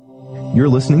You're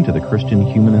listening to the Christian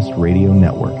Humanist Radio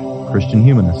Network,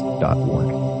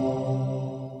 christianhumanist.org.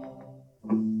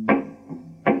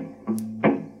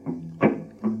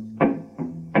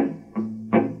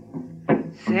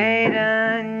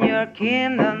 Satan, your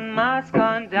kingdom must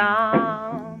come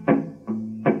down.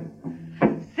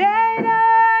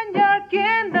 Satan, your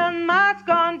kingdom must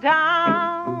come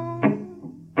down.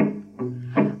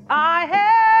 I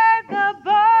heard the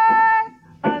voice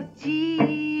of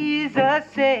Jesus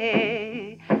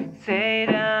say,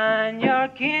 Satan, your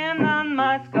kingdom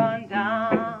must come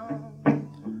down.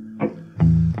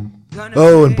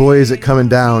 Oh, and boy, is it coming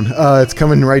down. It's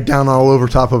coming right down all over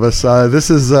top of us. This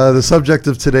is the subject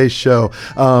of today's show.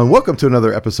 Welcome to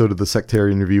another episode of the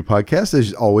Sectarian Review Podcast.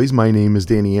 As always, my name is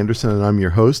Danny Anderson, and I'm your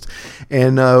host.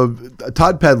 And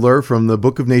Todd Pedlar from the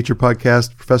Book of Nature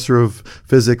podcast, professor of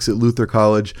physics at Luther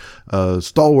College,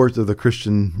 stalwart of the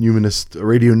Christian Humanist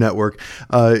Radio Network.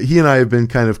 He and I have been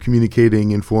kind of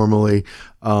communicating informally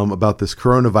about this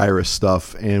coronavirus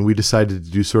stuff, and we decided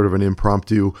to do sort of an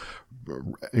impromptu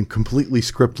and completely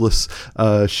scriptless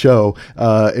show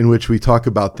in which we talk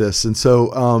about this. And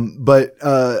so,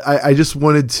 I just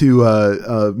wanted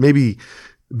to maybe,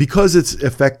 because it's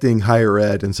affecting higher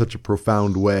ed in such a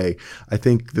profound way, I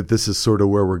think that this is sort of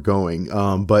where we're going.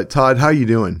 But Todd, how you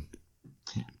doing?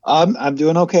 I'm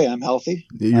doing okay. I'm healthy.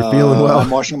 You're feeling well.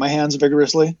 I'm washing my hands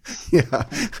vigorously. Yeah.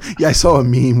 I saw a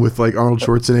meme with like Arnold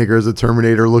Schwarzenegger as a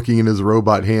Terminator looking in his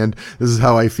robot hand. This is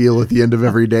how I feel at the end of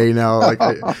every day now. Like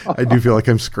I do feel like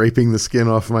I'm scraping the skin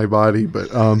off my body,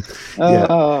 but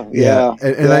No,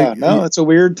 it's a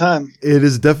weird time. It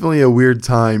is definitely a weird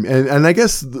time, and I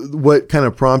guess what kind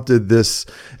of prompted this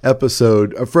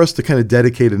episode for us to kind of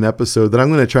dedicate an episode that I'm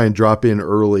going to try and drop in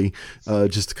early,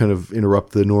 just to kind of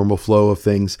interrupt the normal flow of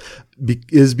things,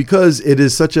 is because it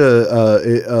is such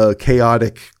a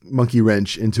chaotic monkey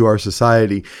wrench into our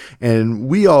society, and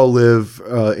we all live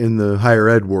in the higher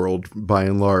ed world by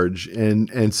and large,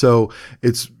 and so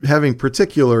it's having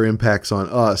particular impacts on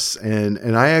us,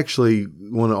 and I actually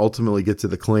want to ultimately get to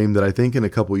the claim that I think in a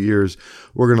couple of years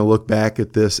we're going to look back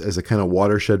at this as a kind of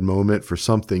watershed moment for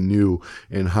something new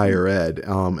in higher ed,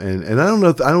 and I don't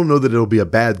know that it'll be a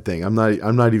bad thing. I'm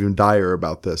not even dire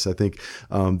about this. I think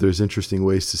there's interesting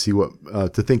ways to see to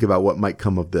think about what might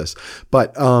come of this,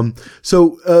 but I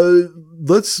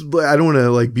don't want to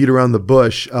like beat around the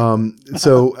bush.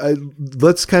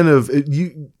 Let's kind of,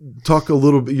 you talk a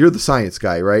little bit, you're the science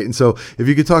guy, right? And so if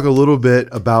you could talk a little bit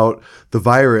about the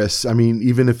virus, I mean,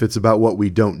 even if it's about what we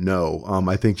don't know,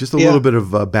 I think just a little bit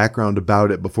of background about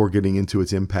it before getting into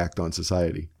its impact on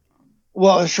society.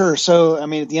 Well, sure. So, I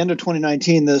mean, at the end of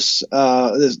 2019, this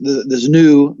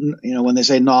new, when they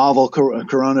say novel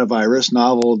coronavirus,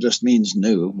 novel just means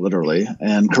new, literally.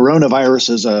 And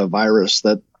coronavirus is a virus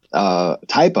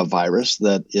type of virus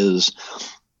that is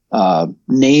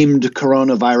named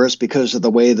coronavirus because of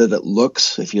the way that it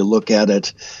looks. If you look at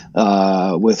it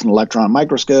with an electron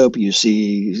microscope, you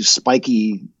see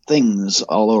spiky things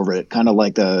all over it, kind of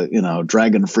like the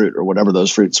dragon fruit or whatever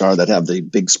those fruits are that have the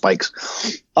big spikes.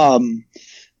 And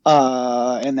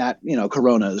that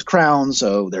corona is crown,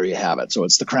 so there you have it. So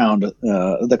it's the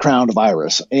crowned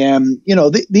virus, and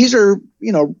these are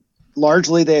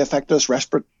largely they affect us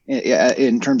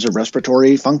in terms of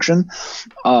respiratory function.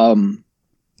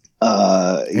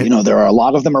 There are a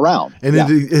lot of them around. And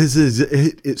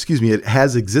it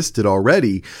has existed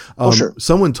already. Sure.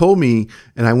 Someone told me,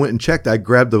 and I went and checked, I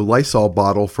grabbed a Lysol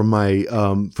bottle from my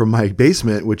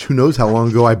basement, which who knows how long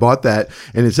ago I bought that.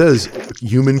 And it says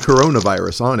human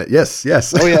coronavirus on it. Yes.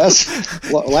 Oh,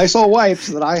 yes. Lysol wipes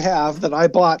that I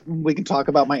bought. We can talk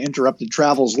about my interrupted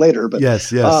travels later, but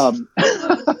yes. I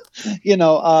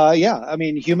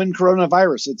mean, human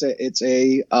coronavirus, it's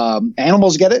a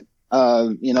animals get it.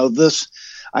 I'm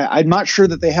not sure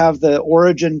that they have the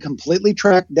origin completely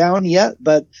tracked down yet,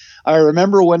 but I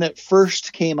remember when it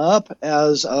first came up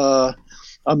as a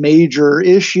major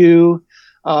issue,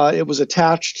 it was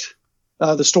attached.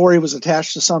 The story was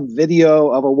attached to some video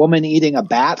of a woman eating a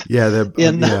bat.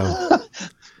 In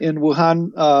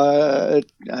Wuhan,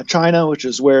 China, which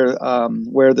is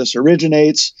where this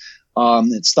originates.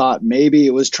 It's thought maybe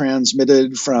it was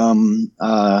transmitted from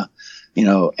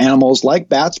animals like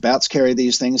bats. Bats carry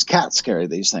these things. Cats carry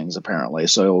these things, apparently.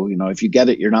 So, if you get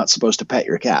it, you're not supposed to pet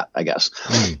your cat, I guess.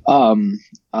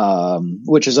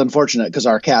 Which is unfortunate because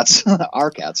our cats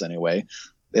anyway,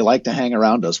 they like to hang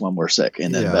around us when we're sick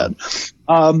and in bed.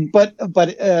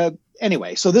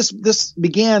 Anyway, so this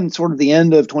began sort of the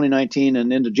end of 2019,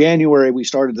 and into January, we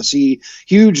started to see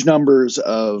huge numbers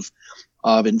of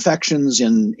infections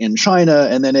in China,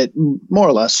 and then it more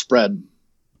or less spread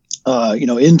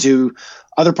into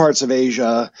other parts of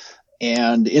Asia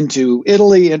and into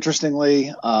Italy. Interestingly,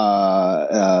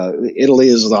 Italy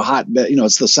is the hotbed.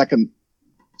 It's the second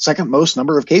most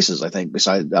number of cases, I think,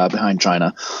 behind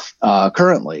China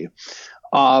currently.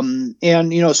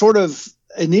 And sort of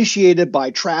initiated by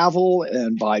travel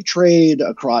and by trade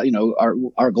across,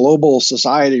 our global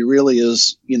society really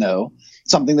is,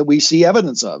 something that we see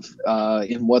evidence of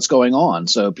in what's going on.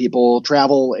 So people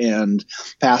travel and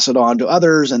pass it on to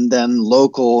others, and then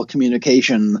local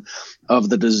communication of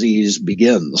the disease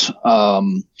begins.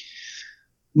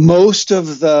 Most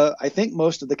of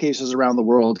the cases around the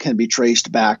world can be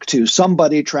traced back to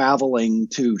somebody traveling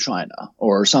to China,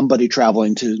 or somebody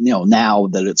traveling to, now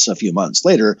that it's a few months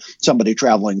later, somebody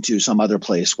traveling to some other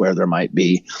place where there might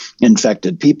be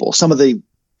infected people. Some of the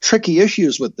tricky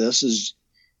issues with this is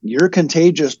you're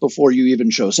contagious before you even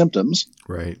show symptoms.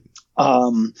 Right.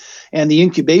 And the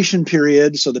incubation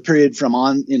period, so the period from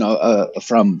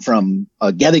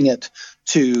getting it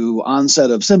to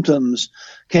onset of symptoms,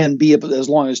 can be as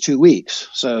long as 2 weeks.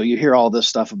 So you hear all this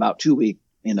stuff about 2-week,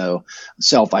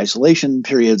 self-isolation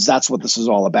periods. That's what this is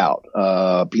all about.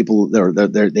 People,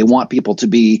 they want people to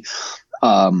be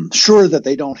sure that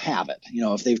they don't have it.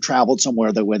 If they've traveled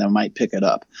somewhere where they might pick it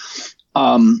up.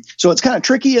 So it's kind of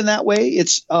tricky in that way.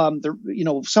 It's some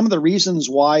of the reasons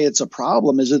why it's a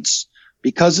problem is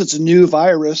because it's a new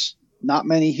virus. Not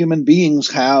many human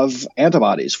beings have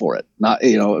antibodies for it.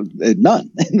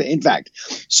 None, in fact.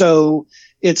 So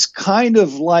it's kind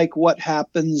of like what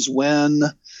happens when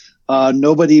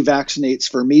nobody vaccinates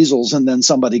for measles and then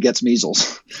somebody gets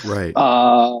measles. Right.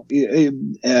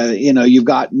 You've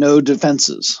got no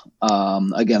defenses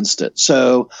against it.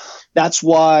 So that's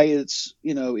why it's,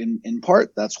 in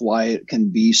part, that's why it can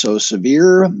be so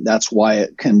severe. That's why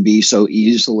it can be so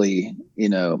easily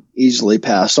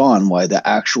passed on, why the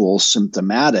actual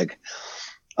symptomatic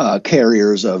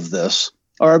carriers of this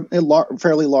are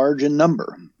fairly large in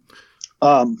number.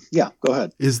 Go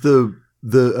ahead. Is the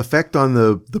effect on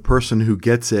the person who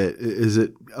gets it, is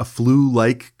it a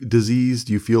flu-like disease?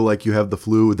 Do you feel like you have the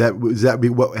flu? Is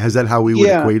that how we would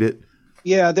equate it?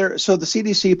 Yeah. So the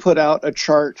CDC put out a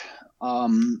chart,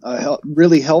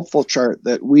 really helpful chart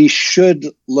that we should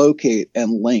locate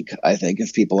and link, I think,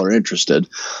 if people are interested.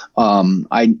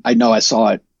 I know I saw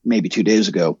it maybe 2 days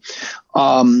ago,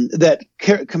 that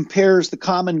compares the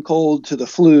common cold to the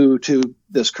flu to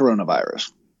this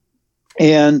coronavirus.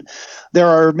 And there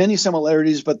are many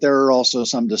similarities, but there are also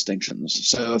some distinctions.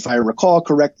 So if I recall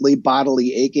correctly,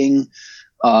 bodily aching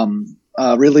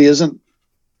really isn't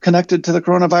connected to the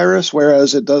coronavirus,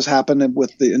 whereas it does happen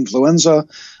with the influenza.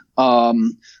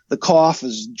 The cough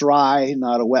is dry,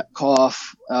 not a wet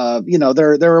cough.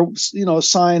 There are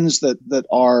signs that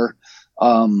are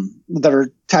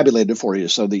tabulated for you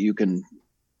so that you can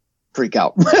freak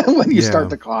out when you start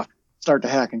to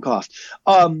hack and cough.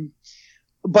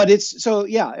 But it's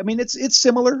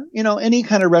similar, any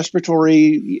kind of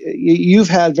respiratory, you've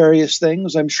had various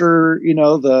things. I'm sure,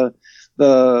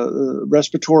 the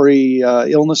respiratory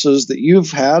illnesses that you've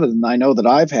had, and I know that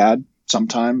I've had,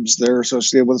 sometimes they're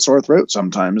associated with sore throat.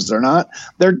 Sometimes they're not.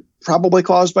 They're probably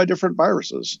caused by different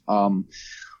viruses. I'm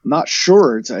not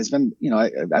sure. It's been, I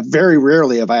very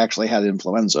rarely have I actually had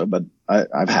influenza, but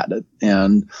I've had it,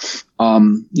 and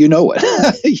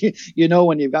it,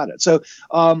 when you've got it. So,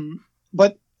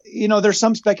 but there's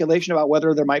some speculation about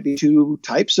whether there might be two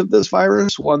types of this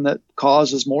virus, one that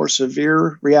causes more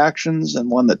severe reactions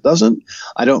and one that doesn't.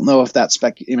 I don't know if that's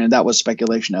that was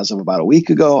speculation as of about a week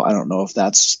ago. I don't know if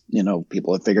that's,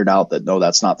 people have figured out that no,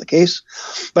 that's not the case.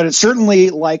 But it's certainly,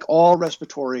 like all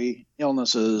respiratory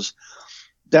illnesses,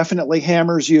 definitely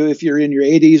hammers you if you're in your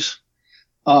 80s.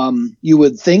 You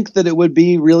would think that it would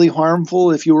be really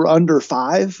harmful if you were under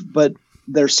 5, but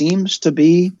there seems to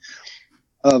be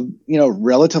a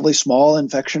relatively small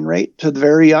infection rate to the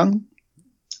very young.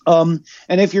 And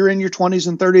if you're in your 20s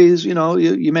and 30s,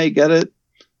 you may get it.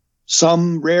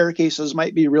 Some rare cases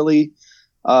might be really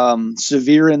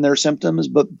severe in their symptoms,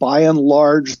 but by and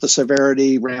large, the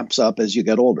severity ramps up as you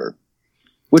get older,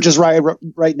 which is right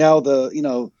now.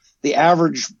 The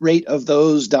average rate of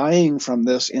those dying from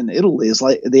this in Italy is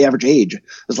like the average age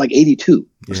is like 82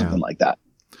 or something like that,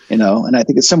 and I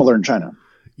think it's similar in China.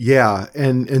 Yeah.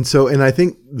 And I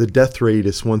think the death rate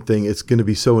is one thing. It's going to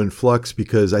be so in flux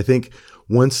because I think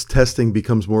once testing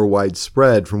becomes more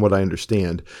widespread, from what I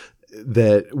understand,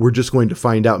 that we're just going to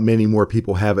find out many more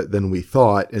people have it than we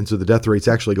thought, and so the death rate's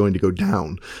actually going to go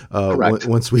down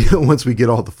once we get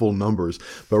all the full numbers.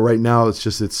 But right now, it's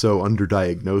so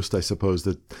underdiagnosed, I suppose,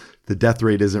 that the death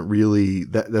rate isn't really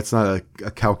that's not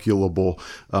a calculable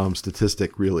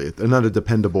statistic, really, not a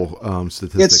dependable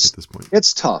statistic at this point.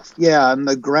 It's tough, yeah. And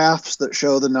the graphs that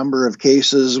show the number of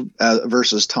cases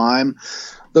versus time,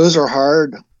 those are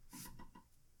hard.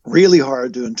 Really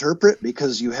hard to interpret,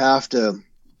 because you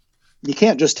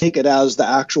can't just take it as the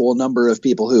actual number of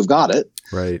people who've got it,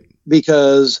 right?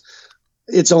 Because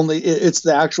it's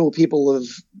the actual people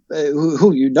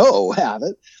who have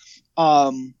it,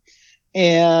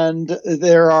 and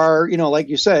there are, like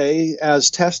you say, as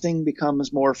testing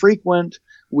becomes more frequent,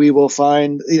 we will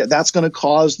find that's going to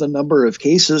cause the number of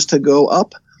cases to go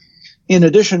up. In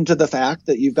addition to the fact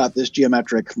that you've got this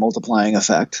geometric multiplying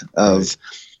effect of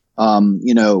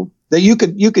that you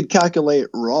could calculate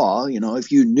raw,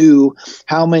 if you knew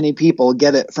how many people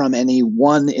get it from any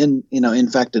one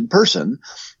infected person,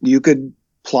 you could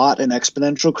plot an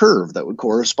exponential curve that would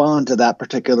correspond to that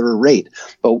particular rate.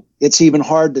 But it's even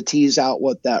hard to tease out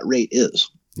what that rate is.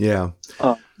 Yeah.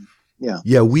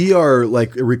 We are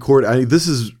this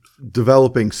is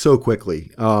developing so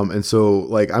quickly. And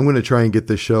so I'm going to try and get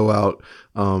this show out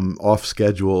off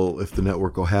schedule if the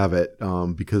network will have it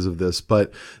because of this.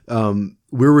 But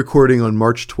we're recording on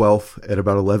March 12th at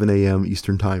about 11 a.m.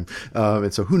 Eastern time.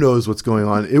 And so who knows what's going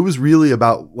on. It was really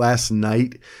about last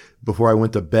night before I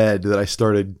went to bed that I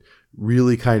started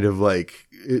really kind of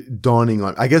dawning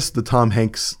on, I guess, the Tom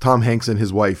Hanks and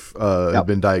his wife have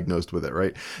been diagnosed with it,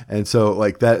 right? And so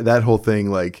that whole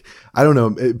thing, I don't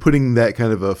know, putting that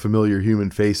kind of a familiar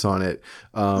human face on it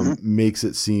makes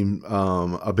it seem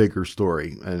a bigger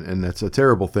story, and that's a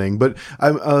terrible thing. But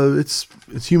it's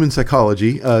human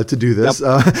psychology to do this,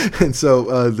 and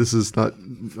so this is not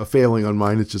a failing on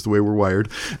mine. It's just the way we're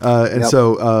wired,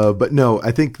 so. But no,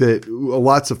 I think that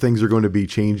lots of things are going to be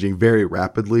changing very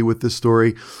rapidly with this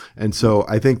story, and so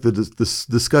I think that this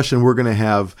discussion we're going to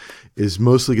have is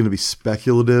mostly going to be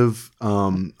speculative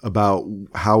about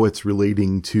how it's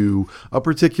relating to a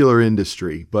particular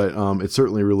industry, but it's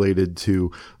certainly related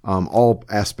to all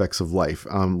aspects of life.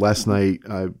 Last night,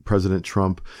 President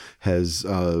Trump has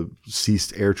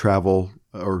ceased air travel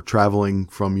or traveling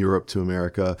from Europe to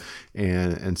America,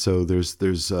 and so there's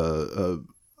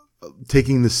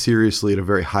taking this seriously at a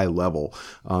very high level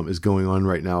is going on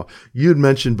right now. You had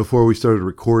mentioned before we started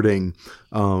recording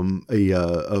one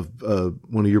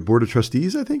of your board of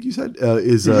trustees, I think you said,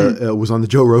 was on the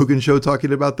Joe Rogan show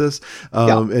talking about this,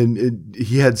 and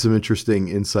he had some interesting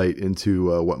insight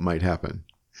into what might happen.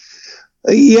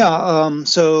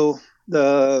 So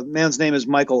the man's name is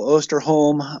Michael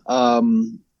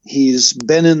Osterholm. He's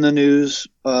been in the news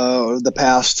the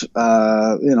past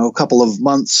couple of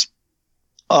months.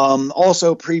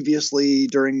 Also previously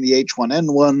during the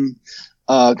H1N1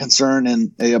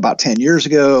 concern about 10 years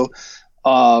ago.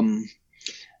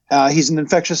 He's an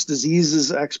infectious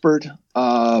diseases expert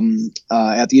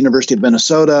at the University of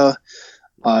Minnesota.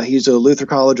 He's a Luther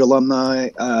College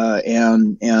alumni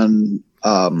and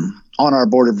on our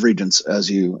board of regents, as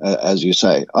you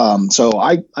say. So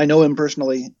I know him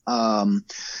personally.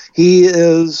 He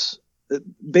is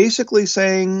basically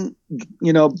saying,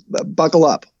 buckle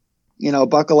up.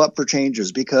 Buckle up for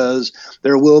changes, because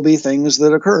there will be things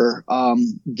that occur.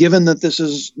 Given that this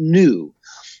is new,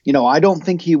 I don't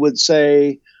think he would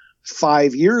say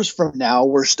 5 years from now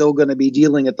we're still going to be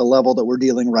dealing at the level that we're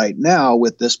dealing right now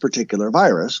with this particular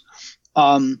virus.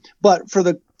 But for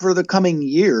the coming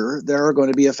year, there are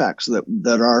going to be effects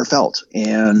that are felt.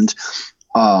 And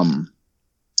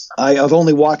I've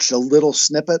only watched a little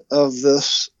snippet of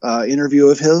this interview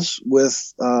of his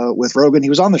with Rogan. He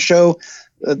was on the show.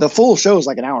 The full show is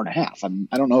like an hour and a half.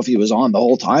 I don't know if he was on the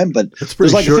whole time, but it's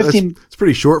pretty short. It's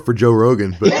pretty short for Joe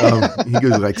Rogan, but he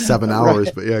goes 7 hours.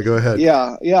 Right. But yeah, go ahead.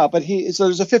 Yeah. But so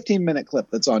there's a 15-minute clip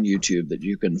that's on YouTube that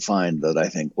you can find that I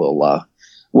think will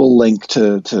link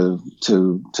to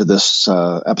this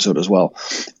episode as well.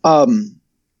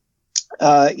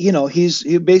 He's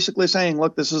basically saying,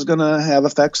 look, this is going to have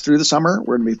effects through the summer.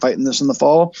 We're going to be fighting this in the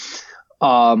fall.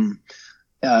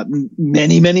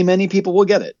 Many people will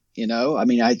get it.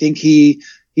 I think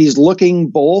he's looking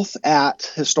both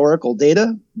at historical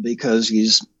data, because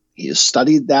he's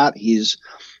studied that. He's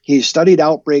studied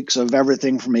outbreaks of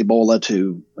everything from Ebola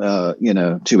to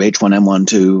H1N1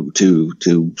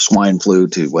 to swine flu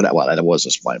to it was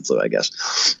a swine flu, I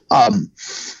guess.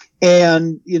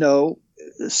 And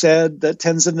said that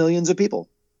tens of millions of people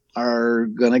are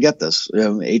going to get this.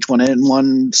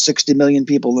 H1N1, 60 million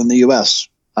people in the U.S.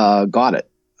 Got it.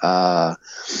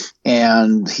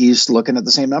 And he's looking at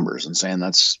the same numbers and saying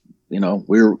that's,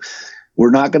 we're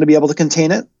not going to be able to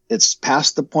contain it. It's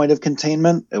past the point of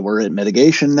containment. We're at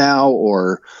mitigation now,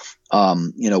 or,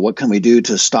 what can we do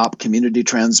to stop community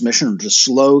transmission or to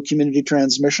slow community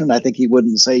transmission? I think he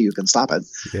wouldn't say you can stop it.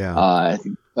 Yeah.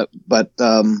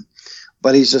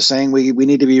 But he's just saying we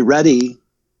need to be ready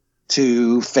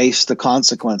to face the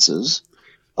consequences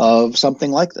of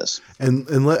something like this. And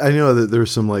I know that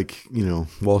there's some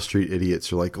Wall Street idiots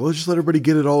who are like, well, just let everybody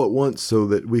get it all at once so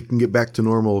that we can get back to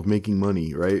normal of making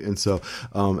money, right? And so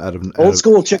old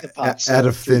school chicken pox out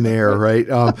of thin air, right?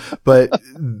 But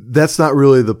that's not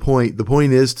really the point. The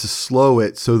point is to slow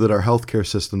it so that our healthcare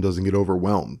system doesn't get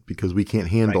overwhelmed, because we can't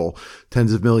handle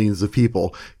tens of millions of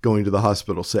people going to the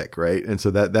hospital sick, right? And so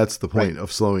that's the point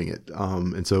of slowing it.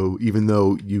 And so even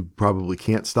though you probably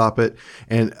can't stop it,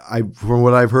 and from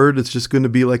what I've heard, it's just going to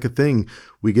be like a thing.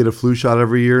 We get a flu shot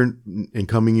every year. In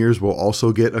coming years, we'll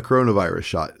also get a coronavirus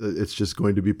shot. It's just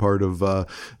going to be part of our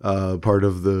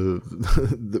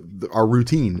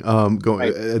routine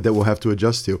that we'll have to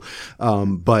adjust to.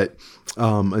 But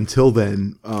until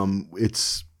then,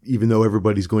 it's, even though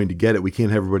everybody's going to get it, we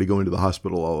can't have everybody going to the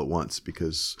hospital all at once,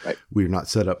 because we're not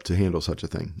set up to handle such a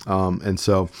thing. And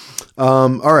so,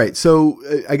 all right. So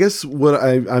I guess what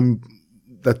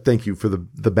thank you for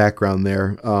the background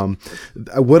there.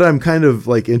 What I'm kind of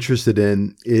interested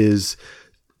in is,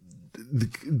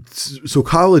 so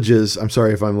colleges, I'm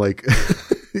sorry if I'm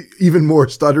even more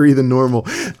stuttery than normal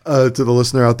to the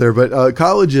listener out there, but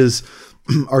colleges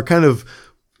are kind of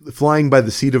flying by the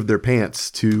seat of their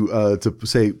pants, to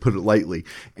put it lightly,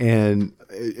 and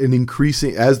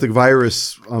increasing as the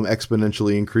virus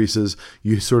exponentially increases.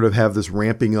 You sort of have this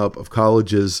ramping up of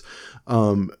colleges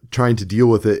trying to deal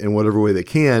with it in whatever way they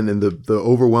can. And the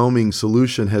overwhelming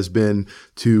solution has been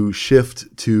to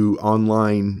shift to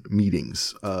online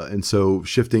meetings. And so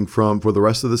shifting for the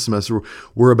rest of the semester,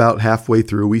 we're about halfway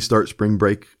through. We start spring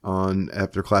break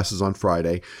after classes on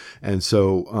Friday. And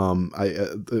so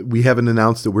we haven't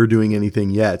announced that we're doing anything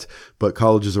yet, but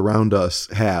colleges around us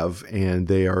have, and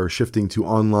they are shifting to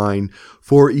online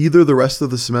for either the rest of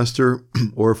the semester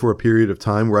or for a period of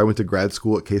time. Where I went to grad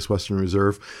school at Case Western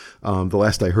Reserve, the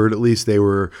last I heard, at least, they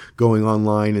were going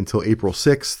online until April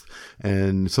 6th,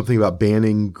 and something about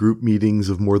banning group meetings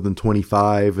of more than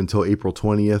 25 until April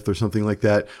 20th or something like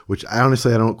that, which I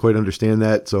don't quite understand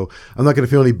that. So I'm not going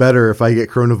to feel any better if I get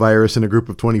coronavirus in a group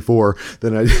of 24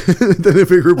 than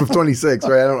if a group of 26,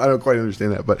 right? I don't quite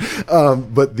understand that, but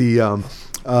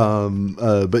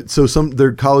so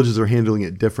their colleges are handling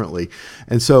it differently.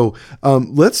 And so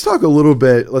let's talk a little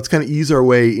bit, let's kind of ease our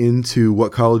way into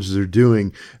what colleges are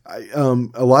doing.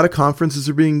 A lot of conferences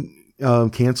are being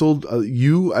canceled.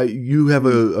 You have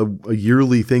a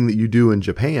yearly thing that you do in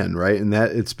Japan, right? And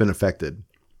that it's been affected.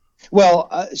 Well,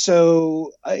 it's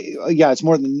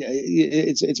more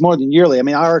than yearly. I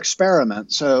mean, our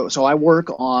experiment. So I work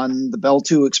on the Bell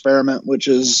 2 experiment, which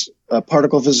is a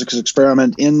particle physics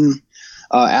experiment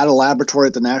at a laboratory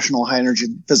at the National High Energy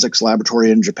Physics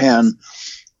Laboratory in Japan,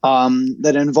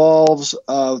 that involves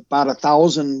about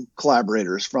 1,000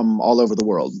 collaborators from all over the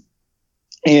world.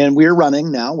 And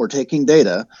we're taking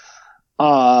data.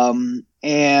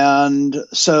 And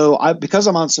so because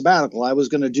I'm on sabbatical, I was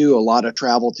going to do a lot of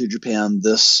travel to Japan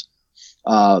this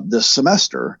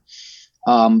semester,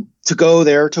 to go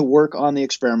there to work on the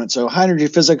experiment. So high energy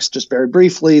physics, just very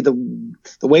briefly, the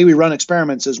way we run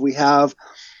experiments is we have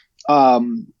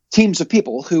teams of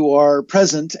people who are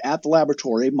present at the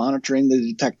laboratory, monitoring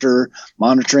the detector,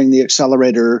 monitoring the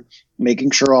accelerator, making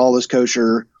sure all is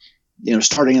kosher,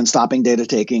 starting and stopping data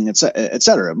taking, et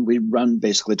cetera. We run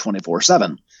basically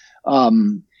 24/7.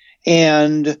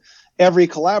 And every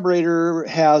collaborator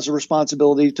has a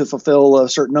responsibility to fulfill a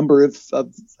certain number of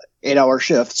 8-hour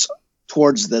shifts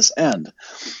towards this end.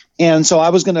 And so I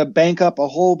was going to bank up a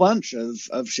whole bunch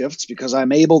of shifts, because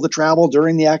I'm able to travel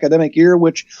during the academic year,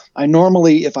 which I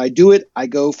normally, if I do it, I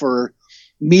go for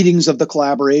meetings of the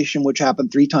collaboration, which happen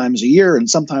 3 times a year. And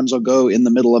sometimes I'll go in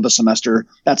the middle of a semester.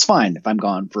 That's fine if I'm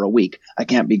gone for a week. I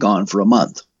can't be gone for a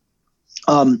month.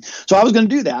 So I was going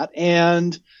to do that.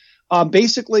 And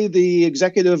basically the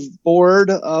executive board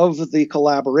of the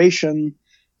collaboration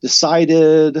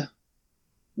decided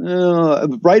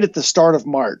right at the start of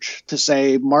March to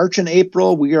say March and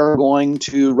April, we are going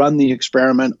to run the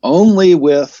experiment only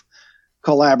with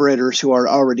collaborators who are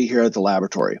already here at the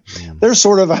laboratory. Damn. There's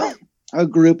sort of a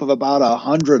group of about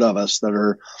 100 of us that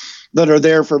are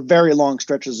there for very long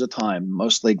stretches of time,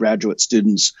 mostly graduate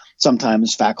students,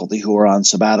 sometimes faculty who are on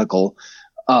sabbatical,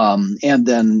 and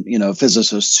then,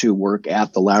 physicists who work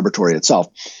at the laboratory itself.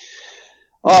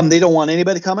 They don't want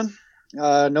anybody coming.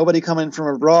 Nobody coming from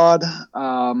abroad.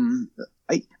 I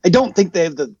don't think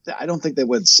I don't think they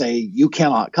would say you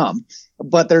cannot come,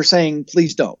 but they're saying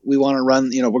please don't. We want to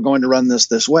run. We're going to run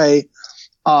this way.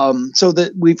 So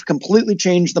that we've completely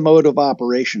changed the mode of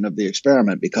operation of the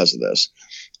experiment because of this.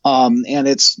 And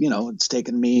it's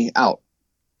taken me out.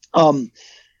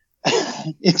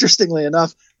 Interestingly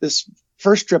enough, this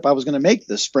first trip I was going to make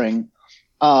this spring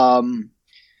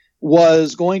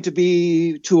was going to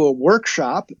be to a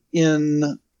workshop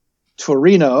in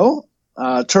Turin,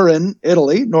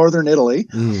 Italy, northern Italy.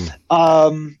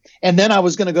 And then I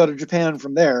was going to go to Japan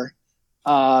from there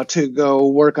to go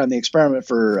work on the experiment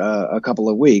for a couple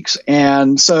of weeks.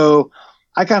 And so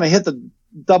I kind of hit the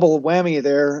double whammy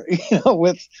there,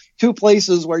 with two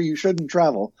places where you shouldn't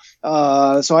travel.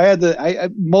 So I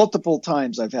multiple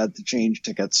times I've had to change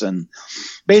tickets, and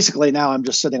basically now I'm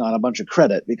just sitting on a bunch of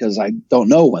credit because I don't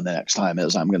know when the next time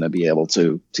is I'm going to be able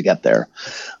to get there.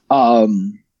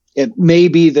 It may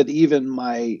be that even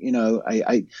my,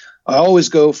 I always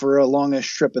go for a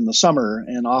longish trip in the summer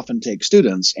and often take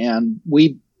students, and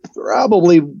we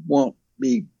probably won't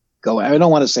be going. I don't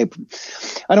want to say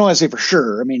for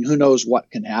sure. I mean, who knows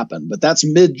what can happen, but that's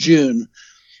mid-June.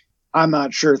 I'm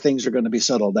not sure things are going to be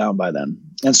settled down by then.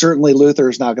 And certainly Luther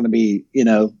is not going to be,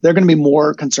 they're going to be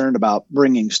more concerned about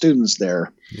bringing students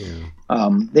there. Yeah.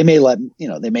 They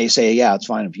may say, yeah, it's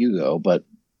fine if you go, but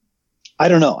I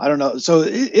don't know. So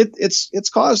it's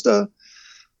caused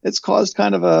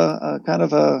kind of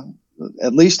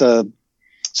at least a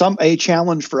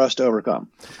challenge for us to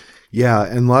overcome. Yeah,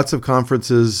 and lots of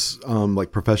conferences,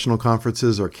 like professional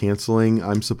conferences, are canceling.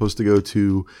 I'm supposed to go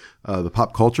to the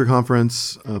Pop Culture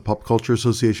Conference, Pop Culture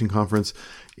Association Conference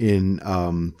in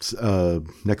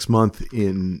next month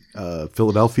in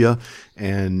Philadelphia,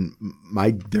 and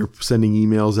they're sending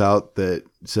emails out that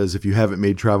says if you haven't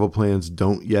made travel plans,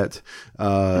 don't yet.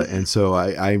 And so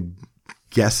I'm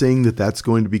guessing that that's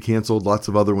going to be canceled. Lots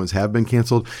of other ones have been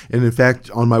canceled. And in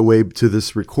fact, on my way to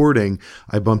this recording,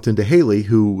 I bumped into Haley,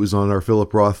 who was on our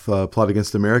Philip Roth Plot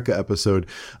Against America episode.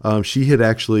 She had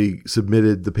actually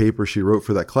submitted the paper she wrote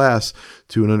for that class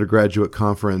to an undergraduate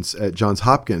conference at Johns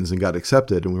Hopkins and got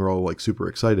accepted. And we were all like super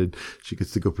excited. She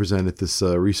gets to go present at this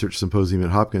research symposium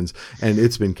at Hopkins, and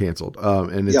it's been canceled.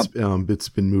 And it's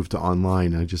been moved to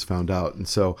online. I just found out. And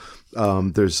so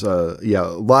there's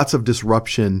lots of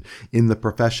disruption in the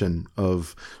profession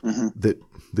of that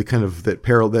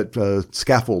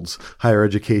scaffolds higher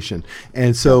education.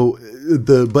 And so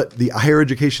but the higher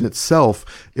education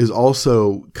itself is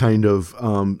also kind of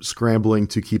scrambling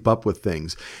to keep up with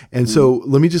things. And so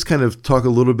let me just kind of talk a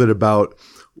little bit about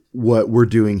what we're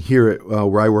doing here at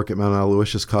where I work at Mount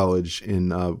Aloysius College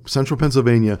in central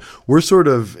Pennsylvania. We're sort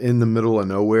of in the middle of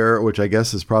nowhere, which I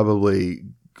guess is probably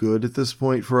good at this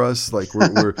point for us. Like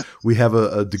we have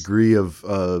a degree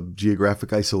of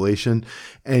geographic isolation,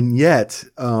 and yet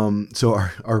so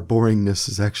our boringness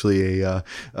is actually a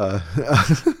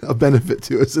benefit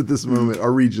to us at this moment.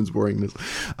 Our region's boringness,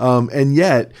 and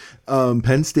yet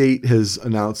Penn State has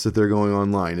announced that they're going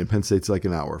online, and Penn State's like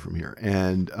an hour from here,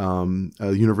 and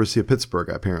University of Pittsburgh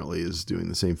apparently is doing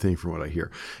the same thing from what I hear.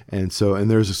 And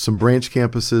there's some branch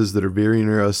campuses that are very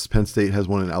near us. Penn State has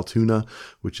one in Altoona,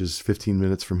 which is 15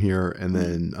 minutes from here, and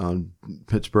then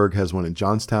Pittsburgh has one in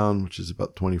Johnstown, which is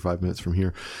about 25 minutes from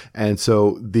here. And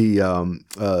so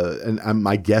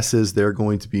my guess is they're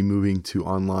going to be moving to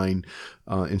online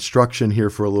instruction here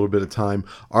for a little bit of time.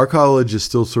 Our college is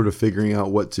still sort of figuring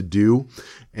out what to do.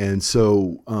 And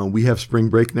so we have spring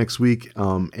break next week.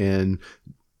 And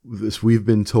we've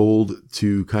been told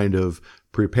to kind of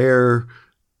prepare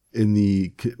in the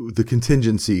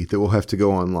contingency that we'll have to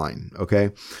go online.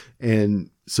 Okay. And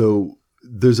so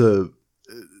there's a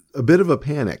bit of a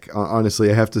panic,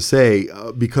 honestly, I have to say,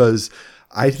 because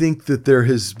I think that there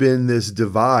has been this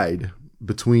divide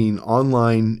between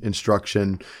online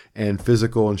instruction and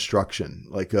physical instruction,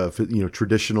 like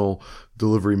traditional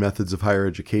delivery methods of higher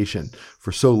education.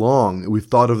 For so long, we've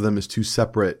thought of them as two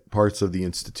separate parts of the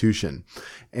institution,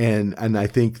 and I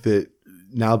think that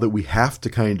now that we have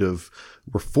to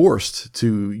we're forced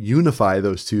to unify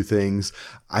those two things,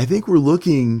 I think we're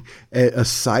looking at a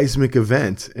seismic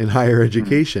event in higher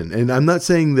education. And I'm not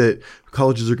saying that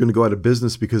colleges are going to go out of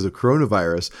business because of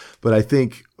coronavirus, but I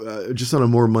think just on a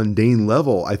more mundane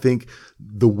level, I think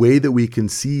the way that we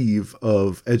conceive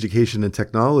of education and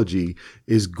technology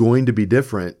is going to be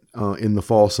different in the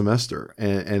fall semester.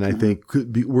 And I think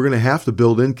we're going to have to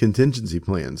build in contingency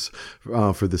plans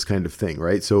for this kind of thing,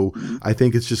 right? So I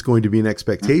think it's just going to be an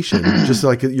expectation, just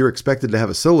like you're expected to have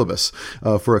a syllabus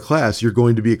for a class, you're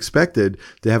going to be expected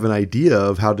to have an idea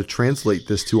of how to translate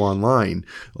this to online,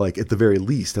 like at the very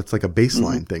least. That's like a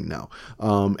baseline thing now.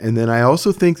 And then I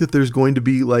also think that there's going to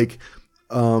be like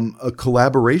a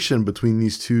collaboration between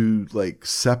these two like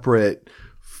separate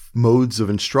modes of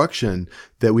instruction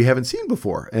that we haven't seen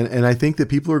before. And I think that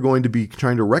people are going to be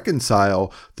trying to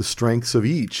reconcile the strengths of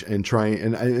each and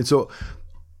so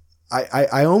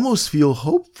I almost feel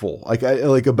hopeful,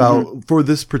 about for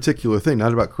this particular thing,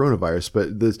 not about coronavirus,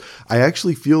 but this. I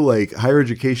actually feel like higher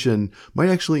education might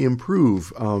actually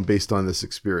improve based on this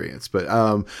experience. But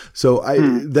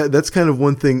that's kind of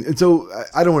one thing. And so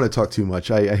I don't want to talk too much.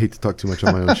 I hate to talk too much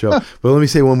on my own show. But let me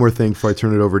say one more thing before I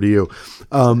turn it over to you.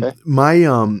 Or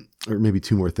maybe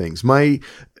two more things. My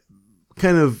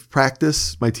kind of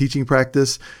practice, my teaching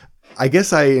practice, I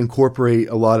guess I incorporate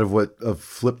a lot of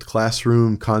flipped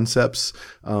classroom concepts,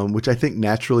 which I think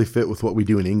naturally fit with what we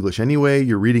do in English anyway.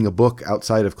 You're reading a book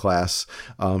outside of class,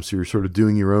 so you're sort of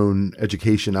doing your own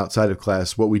education outside of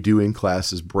class. What we do in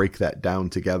class is break that down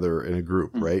together in a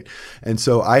group, right? And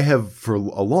so I have for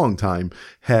a long time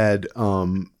had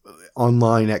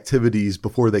online activities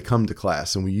before they come to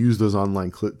class, and we use those online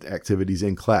activities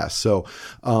in class. So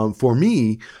for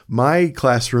me, my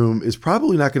classroom is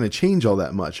probably not going to change all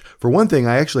that much. For one thing,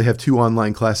 I actually have 2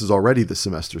 online classes already this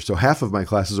semester, so half of my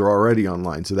classes are already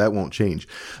online, so that won't change.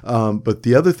 But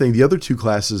the other thing, the other 2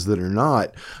 classes that are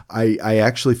not, I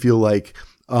actually feel like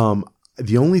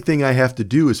the only thing I have to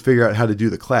do is figure out how to do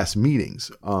the class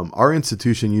meetings. Our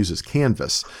institution uses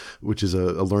Canvas, which is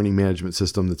a learning management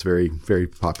system that's very, very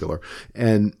popular.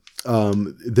 And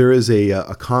there is a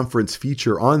conference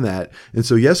feature on that. And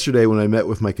so yesterday when I met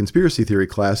with my conspiracy theory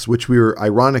class, which we were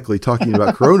ironically talking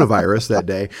about coronavirus that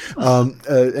day.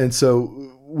 And so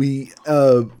we,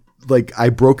 I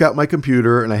broke out my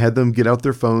computer and I had them get out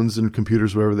their phones and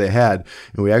computers, whatever they had.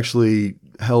 And we actually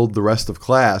held the rest of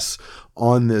class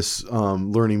on this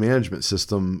learning management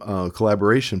system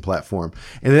collaboration platform.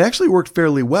 And it actually worked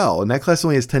fairly well. And that class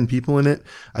only has 10 people in it.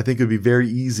 I think it would be very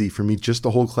easy for me just to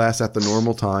hold class at the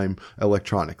normal time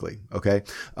electronically. Okay.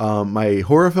 My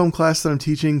horror film class that I'm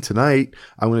teaching tonight,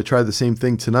 I'm going to try the same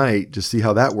thing tonight, just see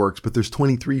how that works. But there's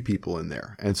 23 people in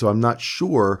there. And so I'm not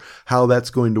sure how that's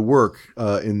going to work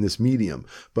in this medium.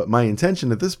 But my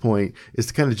intention at this point is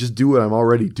to kind of just do what I'm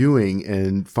already doing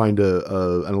and find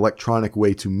an electronic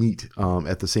way to meet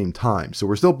at the same time. So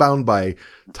we're still bound by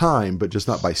time, but just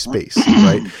not by space,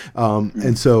 right?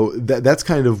 And so that's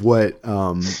kind of what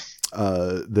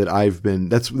that I've been.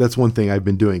 That's one thing I've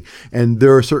been doing. And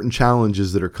there are certain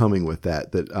challenges that are coming with that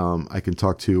I can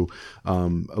talk to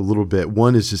a little bit.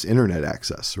 One is just internet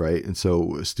access, right? And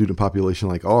so a student population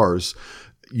like ours,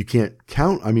 you can't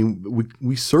count. I mean,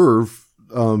 we serve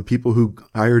people who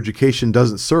higher education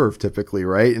doesn't serve typically,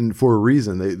 right? And for a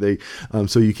reason, they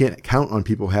so you can't count on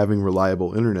people having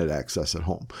reliable internet access at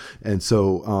home. And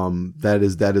so that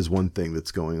is one thing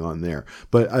that's going on there.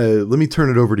 But let me turn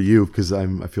it over to you because I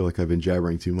feel like I've been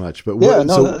jabbering too much. But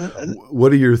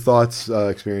what are your thoughts,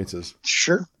 experiences?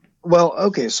 Sure. Well,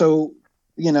 okay. So,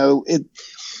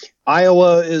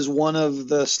 Iowa is one of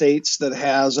the states that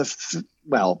has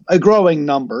a growing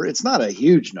number. It's not a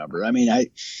huge number. I mean,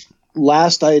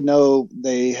 last I know,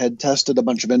 they had tested a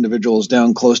bunch of individuals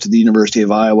down close to the University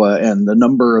of Iowa, and the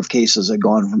number of cases had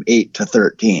gone from 8 to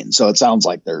 13. So it sounds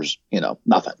like there's,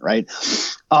 nothing, right?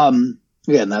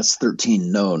 Again, that's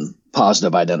 13 known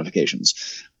positive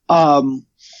identifications.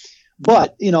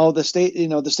 But, the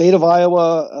state of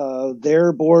Iowa,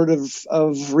 their board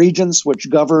of regents, which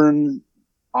govern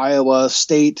Iowa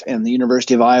State and the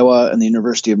University of Iowa and the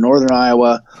University of Northern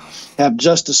Iowa, have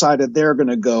just decided they're going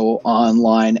to go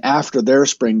online after their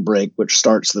spring break, which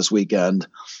starts this weekend.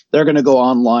 They're going to go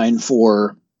online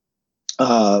for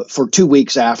 2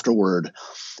 weeks afterward.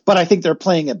 But I think they're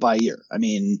playing it by ear. I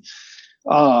mean,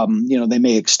 they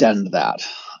may extend that.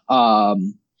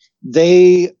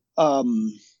 They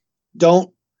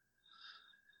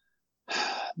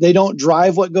don't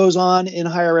drive what goes on in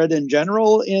higher ed in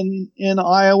general in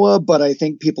Iowa, but I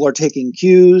think people are taking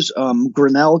cues.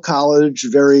 Grinnell College,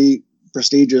 very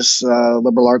prestigious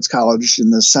liberal arts college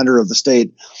in the center of the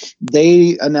state,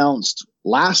 they announced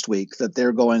last week that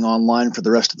they're going online for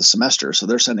the rest of the semester. So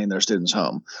they're sending their students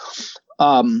home.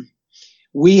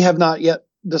 We have not yet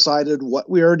decided what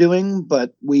we are doing,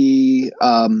 but we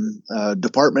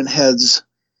department heads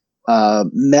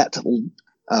met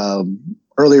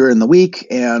earlier in the week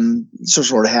and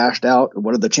sort of hashed out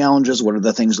what are the challenges, what are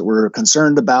the things that we're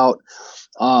concerned about.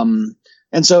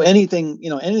 And so anything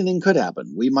could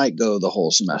happen. We might go the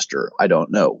whole semester. I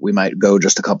don't know. We might go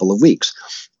just a couple of weeks.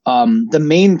 The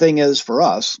main thing is for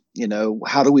us,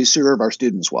 how do we serve our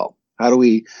students well? How do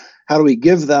we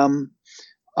give them,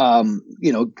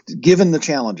 given the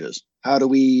challenges, how do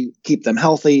we keep them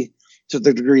healthy to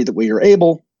the degree that we are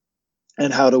able?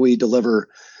 And how do we deliver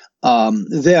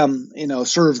them,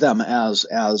 serve them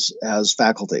as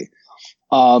faculty?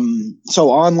 So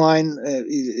online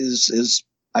is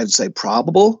I'd say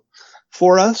probable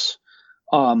for us.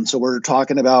 So we're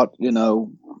talking about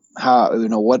how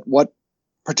what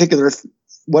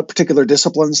particular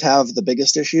disciplines have the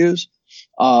biggest issues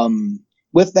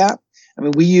with that. I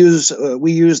mean, we use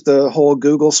the whole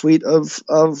Google suite of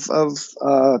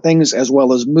things, as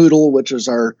well as Moodle, which is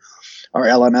our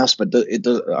LMS, but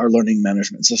our learning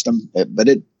management system.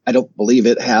 I don't believe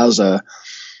it has a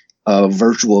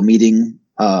virtual meeting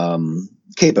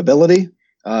capability.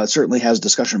 It certainly has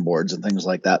discussion boards and things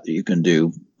like that you can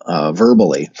do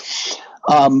verbally.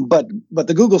 But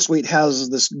the Google suite has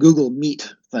this Google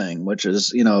Meet thing, which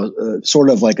is sort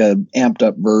of like a amped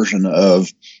up version of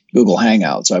Google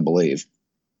Hangouts, I believe,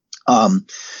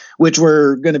 which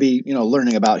we're going to be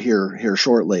learning about here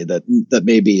shortly. That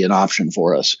may be an option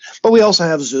for us. But we also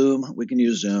have Zoom. We can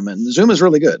use Zoom, and Zoom is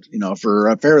really good, for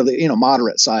a fairly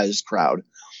moderate sized crowd.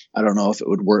 I don't know if it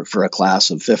would work for a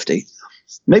class of 50.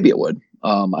 Maybe it would.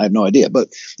 I have no idea, but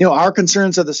our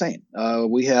concerns are the same.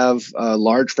 We have a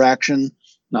large fraction,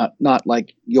 not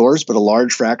like yours, but a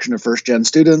large fraction of first-gen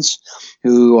students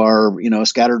who are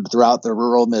scattered throughout the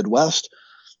rural Midwest.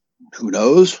 Who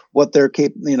knows what their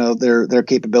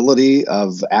capability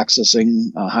of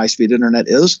accessing high-speed internet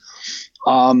is,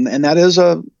 and that is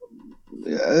a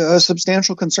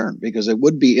substantial concern, because it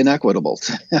would be inequitable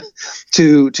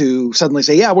to suddenly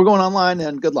say, yeah, we're going online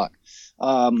and good luck.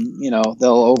 They'll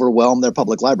overwhelm their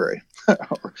public library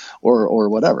or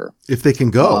whatever. If they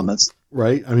can go,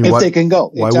 right? I mean, if they can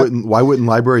go, why wouldn't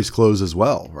libraries close as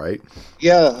well, right?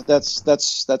 Yeah, that's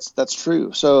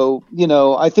true. So,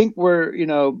 I think we're,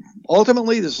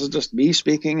 ultimately, this is just me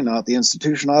speaking, not the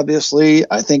institution, obviously.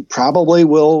 I think probably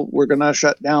we're going to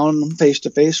shut down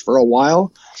face-to-face for a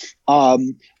while.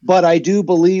 But I do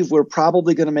believe we're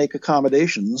probably going to make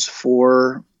accommodations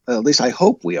for, at least I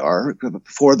hope we are,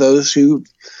 for those who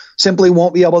simply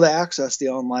won't be able to access the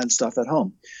online stuff at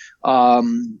home.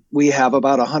 We have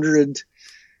about 100,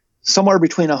 somewhere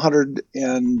between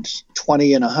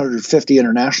 120 and 150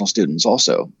 international students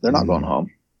also. They're not going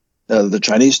home. The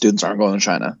Chinese students aren't going to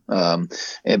China.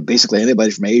 And basically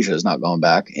anybody from Asia is not going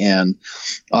back. And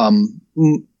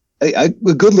a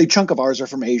goodly chunk of ours are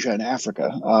from Asia and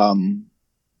Africa.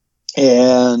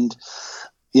 And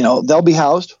they'll be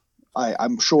housed,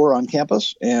 I'm sure, on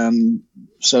campus. And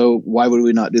so why would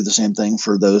we not do the same thing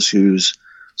for those whose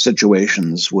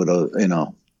situations would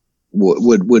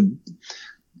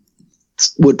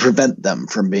prevent them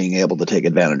from being able to take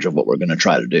advantage of what we're going to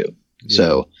try to do. Yeah.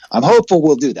 So I'm hopeful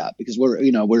we'll do that, because we're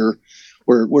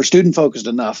student focused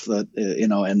enough that,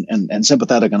 and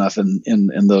sympathetic enough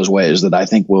in those ways that I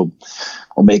think we'll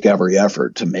make every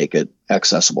effort to make it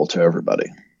accessible to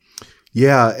everybody.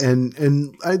 Yeah.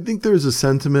 And I think there's a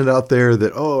sentiment out there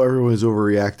that, everyone's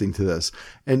overreacting to this.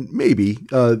 And maybe,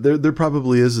 there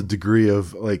probably is a degree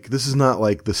of this is not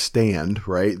like The Stand,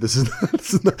 right? This is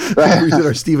not we did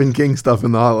our Stephen King stuff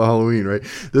in the Halloween, right?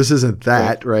 This isn't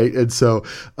that, right? And so,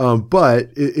 but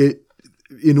it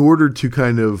in order to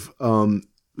kind of,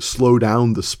 slow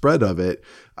down the spread of it,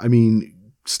 I mean,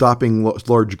 stopping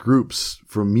large groups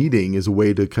from meeting is a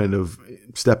way to kind of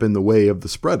step in the way of the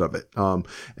spread of it.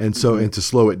 And so, and to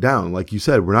slow it down, like you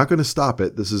said, we're not going to stop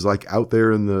it. This is out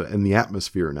there in the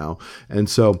atmosphere now. And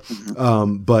so,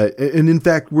 but in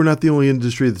fact, we're not the only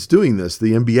industry that's doing this.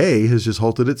 The NBA has just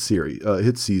halted its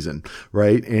season,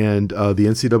 right? And, the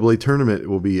NCAA tournament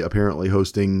will be apparently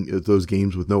hosting those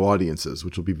games with no audiences,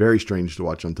 which will be very strange to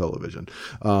watch on television.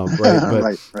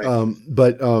 Right.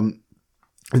 But,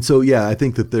 and so, yeah, I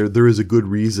think that there is a good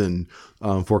reason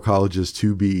for colleges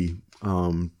to be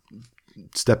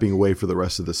stepping away for the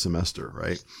rest of the semester,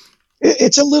 right?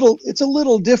 It's a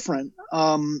little different.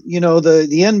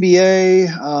 The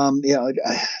NBA,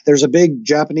 there's a big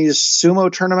Japanese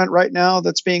sumo tournament right now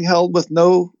that's being held with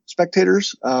no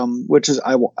spectators, which is,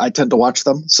 I tend to watch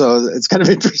them. So it's kind of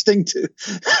interesting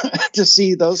to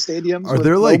see those stadiums. Are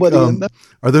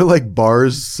there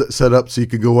bars set up so you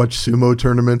could go watch sumo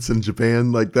tournaments in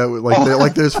Japan like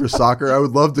that? There's for soccer. I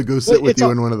would love to go sit with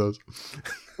you in one of those.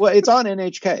 Well, it's on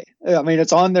NHK. I mean,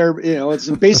 it's on their, it's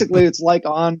basically, it's like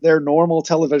on their normal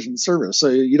television service. So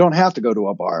you don't have to go to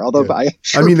a bar, although Yeah.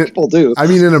 I'm sure people do. I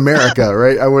mean, in America,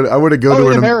 right? I want to go I to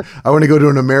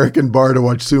an American bar to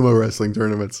watch sumo wrestling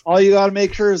tournaments. All you got to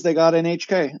make sure is they got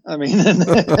NHK. I mean,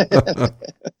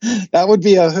 that would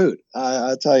be a hoot.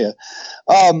 I'll tell you.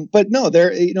 But no,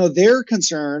 they're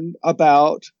concerned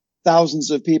about thousands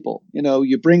of people.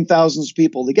 You bring thousands of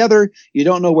people together. You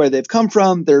don't know where they've come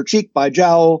from. They're cheek by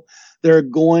jowl. They're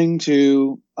going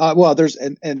to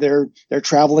they're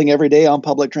traveling every day on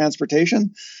public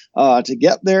transportation to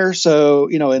get there. So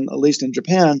at least in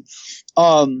Japan.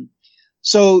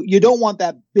 So you don't want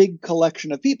that big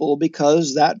collection of people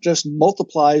because that just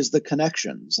multiplies the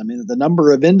connections. I mean, the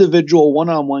number of individual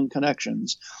one-on-one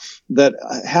connections that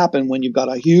happen when you've got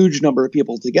a huge number of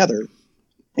people together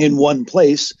in one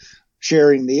place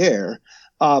sharing the air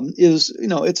is,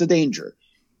 it's a danger.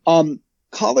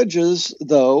 Colleges,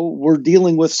 though, we're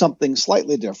dealing with something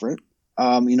slightly different.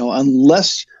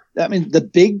 The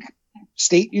big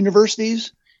state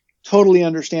universities totally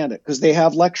understand it because they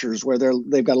have lectures where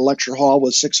they've got a lecture hall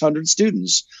with 600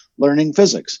 students learning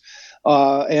physics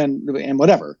and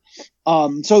whatever.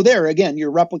 So there again,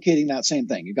 you're replicating that same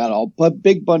thing. You got a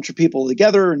big bunch of people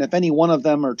together, and if any one of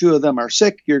them or two of them are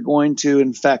sick, you're going to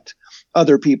infect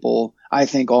other people. I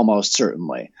think almost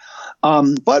certainly.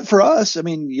 But for us, I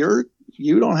mean,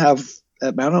 you don't have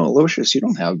at Mount Aloysius, you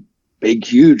don't have big,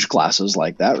 huge classes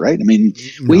like that, right? I mean,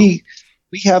 no. we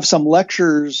have some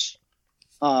lectures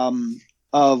of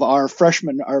our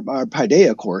freshman, our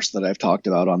Paideia course that I've talked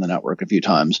about on the network a few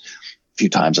times.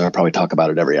 I'll probably talk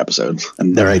about it every episode.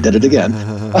 And there I did it again.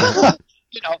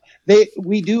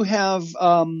 We do have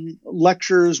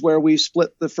lectures where we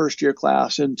split the first year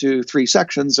class into 3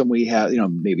 sections, and we have,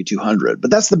 maybe 200. But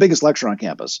that's the biggest lecture on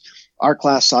campus. Our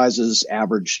class sizes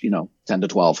average, 10 to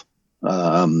 12,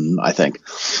 I think,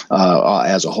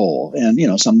 as a whole.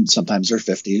 And, sometimes they're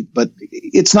 50, but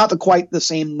it's not quite the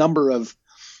same number of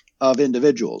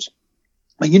individuals.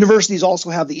 Universities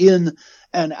also have the in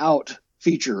and out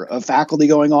feature of faculty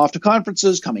going off to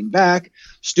conferences, coming back,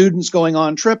 students going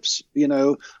on trips.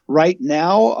 Right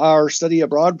now our study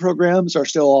abroad programs are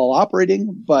still all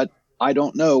operating, but I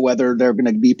don't know whether they're going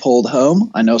to be pulled home.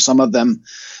 I know some of them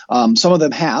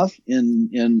have.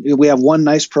 We have one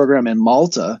nice program in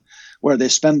Malta where they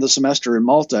spend the semester in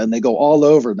Malta and they go all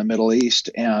over the Middle East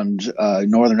and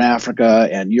Northern Africa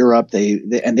and Europe. They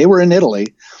were in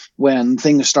Italy when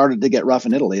things started to get rough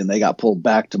in Italy, and they got pulled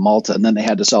back to Malta, and then they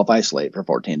had to self-isolate for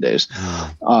 14 days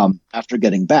after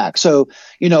getting back. So,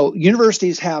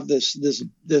 universities have this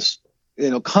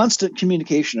constant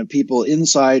communication of people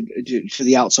inside to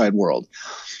the outside world.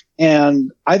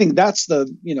 And I think that's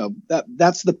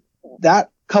that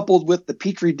coupled with the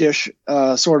petri dish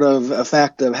sort of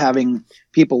effect of having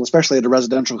people, especially at a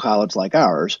residential college like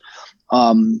ours,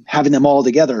 having them all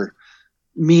together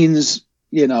means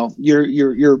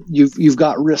you've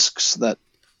got risks that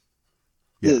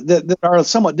are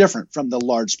somewhat different from the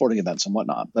large sporting events and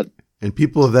whatnot. And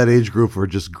people of that age group are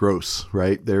just gross,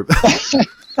 right? They're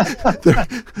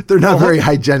they're not very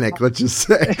hygienic, let's just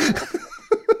say.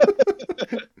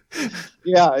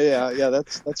 Yeah.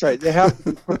 That's right. They have to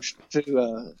be pushed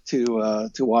to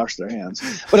wash their hands.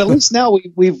 But at least now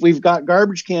we've got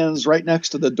garbage cans right next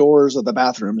to the doors of the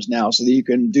bathrooms now, so that you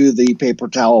can do the paper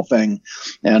towel thing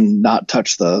and not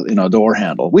touch the door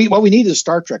handle. What we need is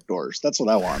Star Trek doors. That's what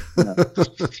I want. We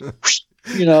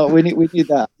need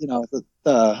that.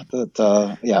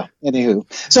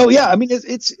 Anywho, so yeah, I mean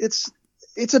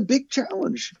it's a big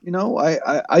challenge.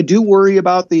 I do worry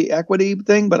about the equity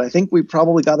thing, but I think we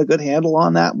probably got a good handle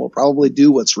on that. And we'll probably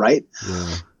do what's right.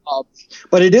 Yeah.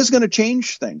 But it is going to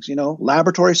change things,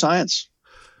 laboratory science.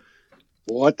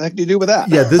 What the heck do you do with that?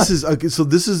 Yeah, this is okay. So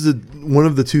this is one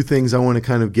of the two things I want to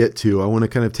kind of get to. I want to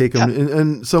kind of take them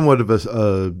in somewhat of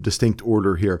a distinct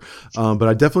order here. But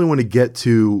I definitely want to get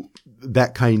to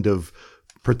that kind of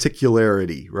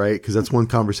particularity, right? Because that's one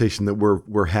conversation that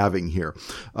we're having here.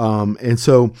 And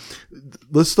so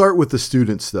let's start with the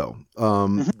students though.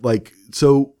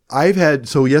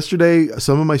 Yesterday,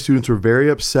 some of my students were very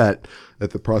upset at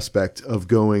the prospect of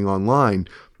going online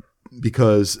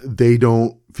because they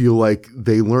don't feel like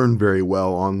they learn very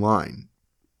well online.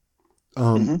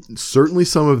 Certainly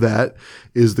some of that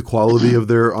is the quality of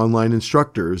their online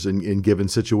instructors in given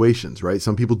situations, right?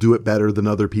 Some people do it better than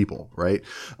other people, right?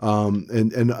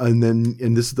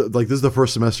 This is the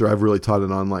first semester I've really taught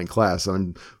an online class.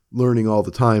 I'm learning all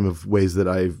the time of ways that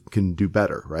I can do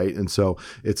better, right? And so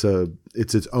it's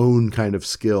its own kind of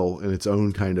skill and its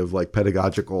own kind of like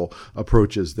pedagogical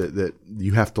approaches that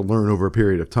you have to learn over a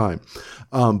period of time.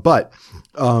 But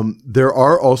there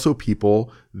are also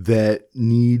people that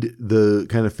need the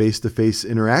kind of face-to-face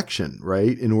interaction,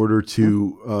 right, in order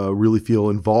to really feel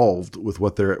involved with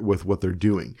what they're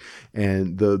doing.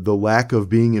 And the lack of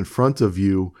being in front of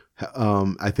you,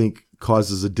 I think,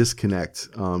 causes a disconnect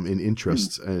in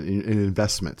interests and in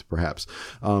investment, perhaps.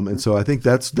 And so I think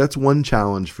that's one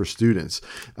challenge for students,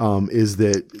 is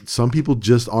that some people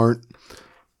just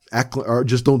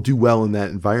don't do well in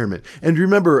that environment. And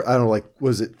remember, I don't know, like,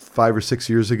 was it 5 or 6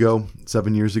 years ago,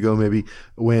 7 years ago, maybe,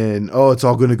 when, it's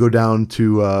all going to go down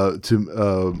to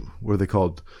what are they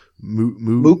called?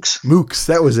 MOOCs.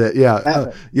 That was it.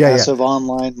 Yeah. Massive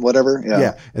online, whatever.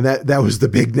 Yeah. And that was the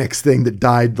big next thing that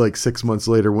died like 6 months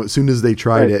later, as soon as they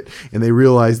tried it and they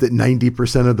realized that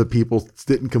 90% of the people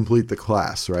didn't complete the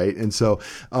class. Right. And so,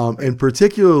 and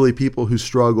particularly people who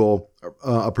struggle,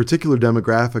 a particular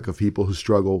demographic of people who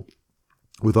struggle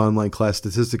with online class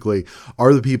statistically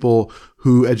are the people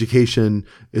who education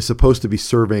is supposed to be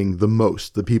serving the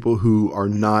most, the people who are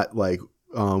not like,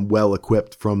 well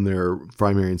equipped from their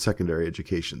primary and secondary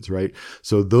educations, right?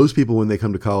 So those people, when they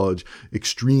come to college,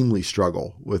 extremely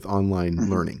struggle with online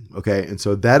learning. Okay. And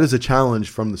so that is a challenge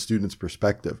from the student's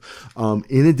perspective.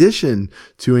 In addition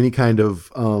to any kind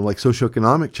of like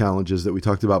socioeconomic challenges that we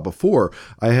talked about before,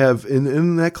 I have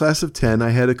in that class of 10,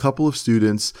 I had a couple of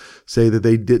students say that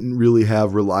they didn't really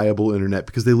have reliable internet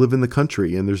because they live in the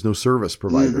country and there's no service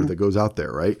provider that goes out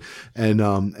there, right?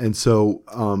 And so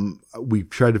we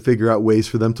tried to figure out ways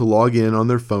for them to log in on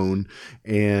their phone.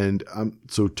 And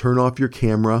so turn off your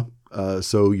camera.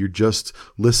 So you're just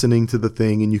listening to the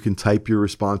thing and you can type your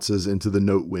responses into the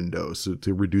note window so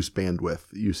to reduce bandwidth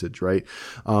usage, right?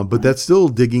 But that's still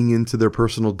digging into their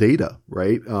personal data,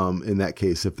 right? In that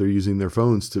case, if they're using their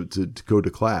phones to go to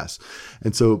class.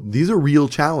 And so these are real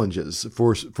challenges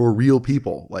for real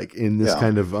people, like in this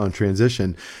kind of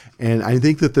transition. And I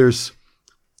think that there's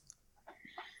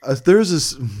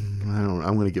this,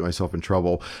 I'm going to get myself in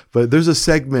trouble, but there's a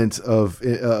segment of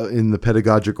in the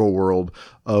pedagogical world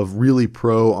of really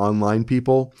pro online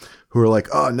people who are like,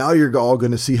 oh, now you're all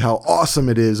going to see how awesome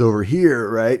it is over here,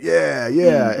 right?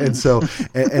 Yeah. And so,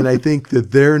 and I think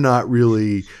that they're not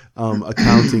really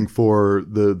accounting for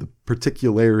the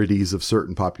particularities of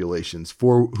certain populations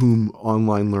for whom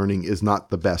online learning is not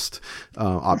the best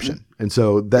option. And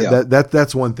so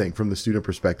that's one thing from the student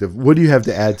perspective. What do you have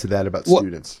to add to that about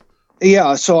students?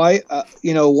 Yeah. So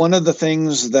one of the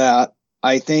things that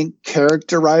I think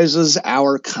characterizes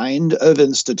our kind of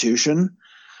institution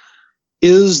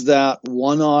is that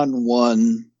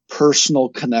one-on-one personal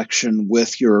connection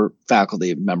with your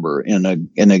faculty member in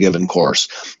a given course,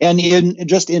 and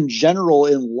in general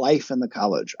in life in the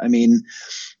college. I mean,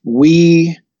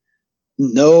 we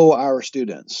know our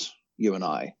students, you and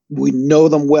I. We know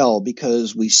them well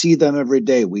because we see them every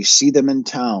day. We see them in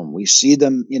town. We see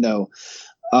them,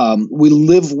 we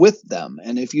live with them.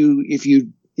 And if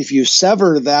you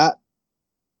sever that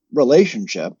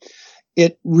relationship,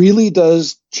 it really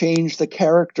does change the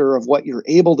character of what you're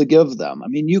able to give them. I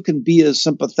mean, you can be as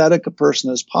sympathetic a person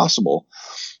as possible,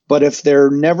 but if they're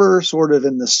never sort of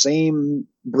in the same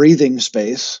breathing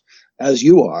space as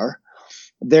you are,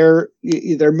 they're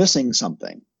missing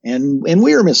something. And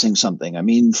we're missing something. I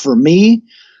mean, for me,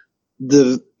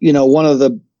 one of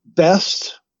the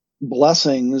best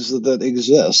blessings that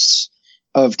exists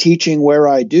of teaching where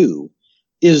I do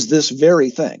is this very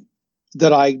thing,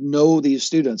 that I know these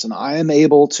students and I am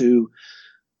able to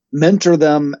mentor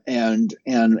them and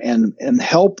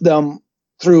help them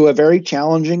through a very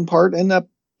challenging part in a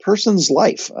person's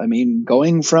life. I mean,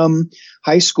 going from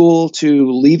high school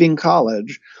to leaving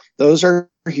college, those are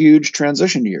huge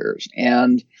transition years.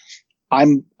 And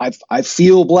I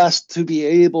feel blessed to be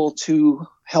able to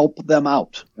help them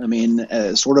out. I mean,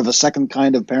 sort of a second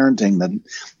kind of parenting that,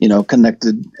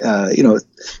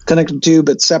 connected to,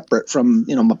 but separate from,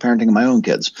 my parenting of my own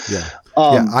kids. Yeah.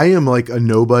 I am like a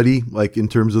nobody, like in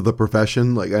terms of the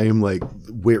profession. Like I am like,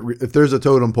 if there's a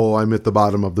totem pole, I'm at the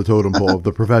bottom of the totem pole of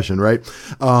the profession. Right.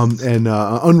 And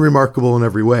unremarkable in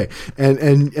every way.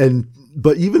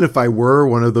 But even if I were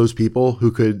one of those people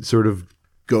who could sort of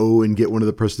go and get one of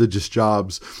the prestigious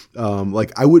jobs,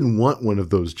 like I wouldn't want one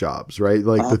of those jobs, right?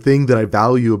 Like the thing that I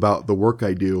value about the work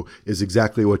I do is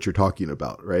exactly what you're talking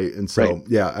about, right? And so,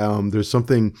 there's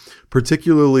something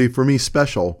particularly for me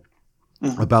special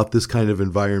about this kind of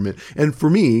environment. And for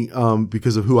me,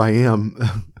 because of who I am,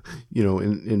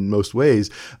 in most ways,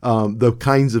 the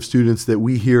kinds of students that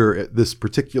we here at this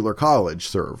particular college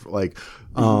serve. Like,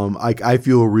 I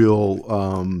feel a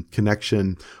real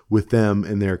connection with them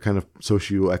and their kind of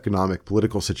socioeconomic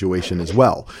political situation as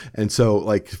well. And so,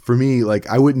 like, for me, like,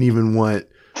 I wouldn't even want,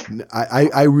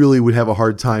 I really would have a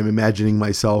hard time imagining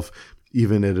myself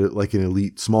even at like an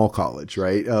elite small college,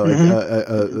 right?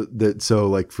 So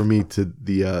like for me to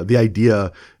the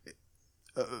idea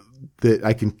that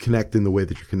I can connect in the way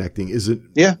that you're connecting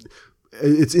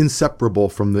it's inseparable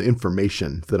from the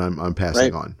information that I'm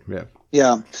passing on. Yeah.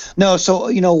 Yeah. No. So,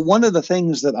 one of the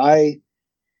things that I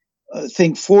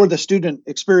think for the student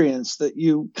experience that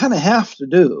you kind of have to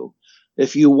do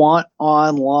if you want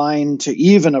online to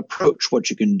even approach what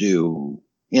you can do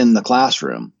in the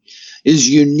classroom is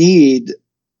you need,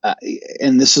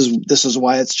 and this is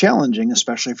why it's challenging,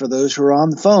 especially for those who are on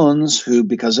the phones who,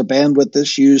 because of bandwidth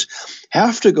issues,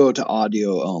 have to go to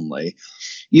audio only.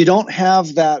 You don't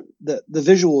have the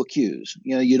visual cues.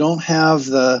 You don't have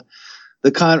the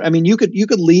kind. I mean, you could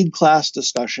lead class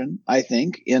discussion, I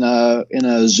think, in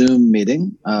a Zoom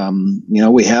meeting.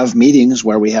 We have meetings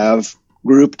where we have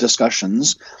group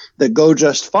discussions that go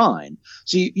just fine.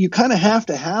 So you kind of have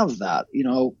to have that,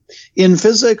 in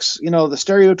physics, the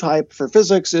stereotype for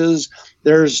physics is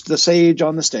there's the sage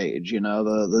on the stage,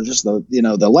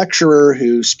 the lecturer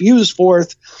who spews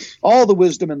forth all the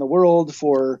wisdom in the world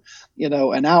for,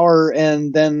 an hour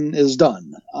and then is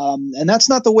done. And that's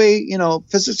not the way,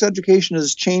 physics education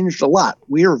has changed a lot.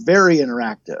 We are very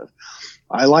interactive.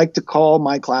 I like to call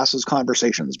my classes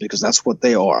conversations because that's what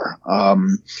they are.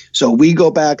 So we go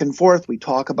back and forth. We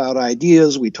talk about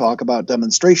ideas. We talk about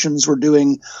demonstrations we're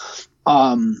doing.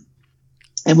 And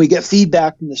we get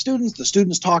feedback from the students. The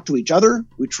students talk to each other,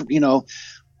 which,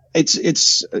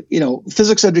 it's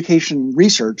physics education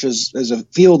research is a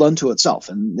field unto itself.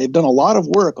 And they've done a lot of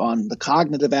work on the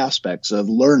cognitive aspects of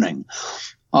learning.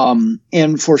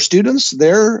 And for students,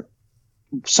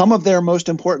 some of their most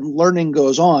important learning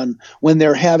goes on when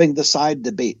they're having the side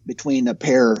debate between a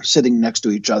pair sitting next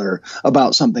to each other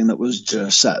about something that was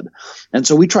just said. And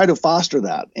so we try to foster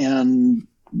that. And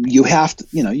you have to,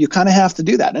 you kind of have to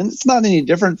do that. And it's not any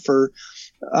different for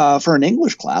an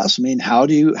English class. I mean, how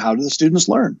do the students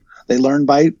learn? They learn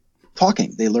by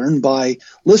talking. They learn by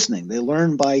listening. They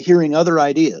learn by hearing other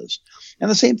ideas.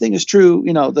 And the same thing is true.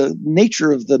 The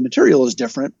nature of the material is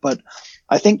different, but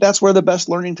I think that's where the best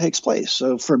learning takes place.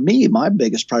 So for me, my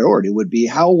biggest priority would be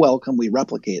how well can we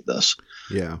replicate this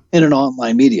in an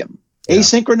online medium? Yeah.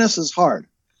 Asynchronous is hard.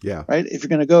 Yeah. Right. If you're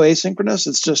going to go asynchronous,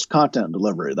 it's just content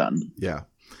delivery then. Yeah.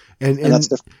 And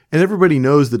everybody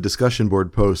knows that discussion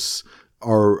board posts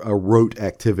are a rote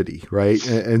activity, right?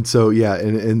 And so,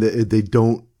 and they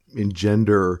don't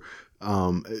engender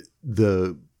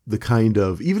the kind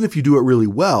of, even if you do it really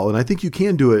well, and I think you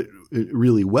can do it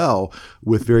really well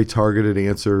with very targeted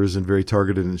answers and very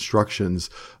targeted instructions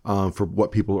for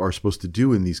what people are supposed to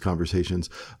do in these conversations.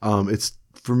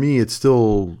 For me, it's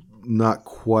still not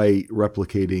quite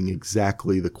replicating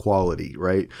exactly the quality,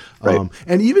 right?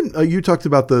 And even you talked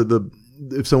about the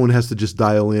if someone has to just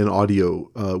dial in audio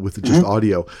with just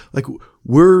audio, like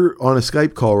we're on a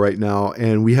Skype call right now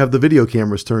and we have the video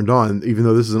cameras turned on, even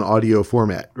though this is an audio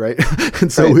format, right?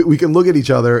 And so we can look at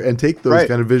each other and take those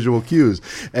kind of visual cues.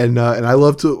 And I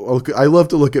love to look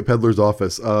at Pedlar's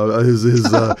office,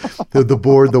 the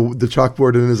board, the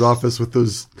chalkboard in his office with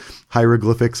those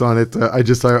hieroglyphics on it. I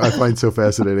find so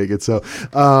fascinating. And so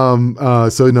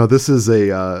no, this is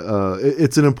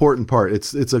it's an important part.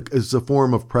 It's a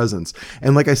form of presence.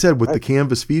 And like I said, with the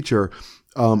Canvas feature,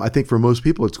 I think for most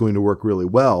people, it's going to work really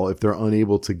well. If they're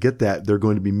unable to get that, they're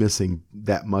going to be missing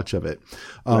that much of it.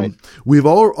 We've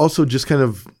also just kind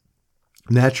of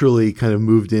naturally kind of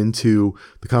moved into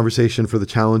the conversation for the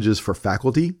challenges for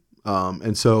faculty.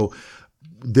 And so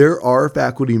there are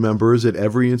faculty members at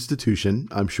every institution,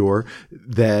 I'm sure,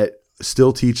 that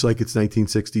still teach like it's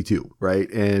 1962, right?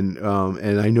 And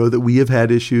I know that we have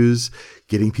had issues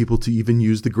getting people to even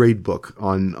use the grade book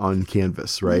on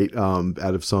Canvas, right?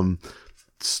 Out of some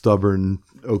stubborn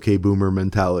okay boomer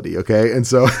mentality, okay? And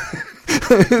so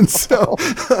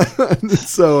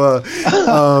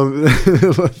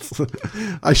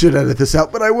I should edit this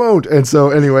out, but I won't. And so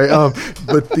anyway,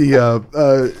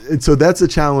 and so that's a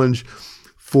challenge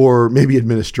for maybe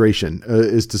administration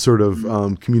is to sort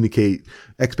of communicate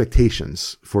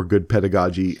expectations for good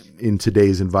pedagogy in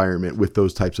today's environment with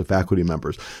those types of faculty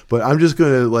members. But I'm just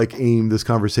going to aim this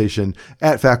conversation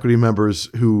at faculty members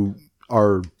who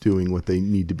are doing what they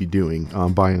need to be doing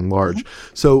by and large.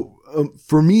 So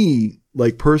for me,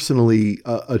 personally,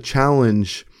 a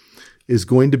challenge is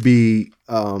going to be,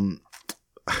 I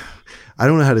I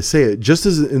don't know how to say it, just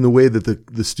as in the way that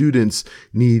the students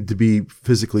need to be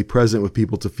physically present with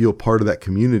people to feel part of that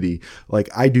community, like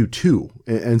I do too.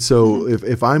 And so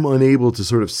if I'm unable to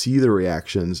sort of see the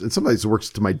reactions, and sometimes it works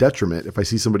to my detriment, if I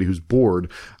see somebody who's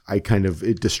bored,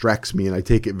 it distracts me and I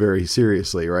take it very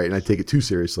seriously, right? And I take it too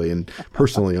seriously and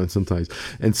personally on sometimes.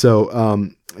 And so,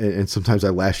 and sometimes I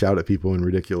lash out at people in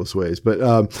ridiculous ways, but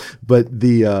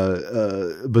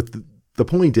the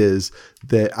point is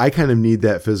that I kind of need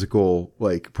that physical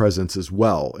like presence as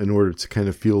well in order to kind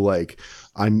of feel like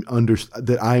I'm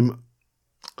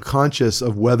conscious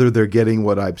of whether they're getting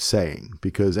what I'm saying,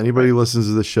 because anybody who listens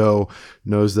to the show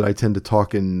knows that I tend to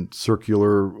talk in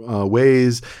circular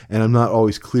ways, and I'm not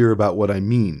always clear about what I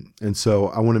mean. And so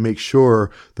I want to make sure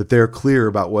that they're clear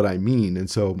about what I mean. And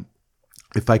so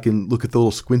if I can look at the little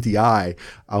squinty eye,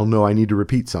 I'll know I need to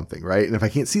repeat something, right? And if I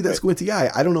can't see that squinty eye,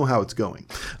 I don't know how it's going.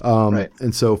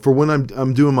 And so for when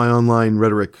I'm doing my online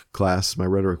rhetoric class, my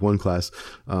Rhetoric 1 class,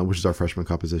 which is our freshman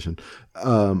composition,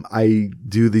 I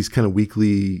do these kind of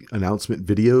weekly announcement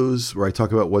videos where I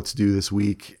talk about what's due this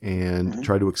week and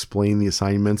try to explain the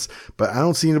assignments, but I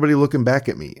don't see anybody looking back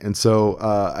at me. And so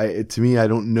to me, I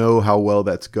don't know how well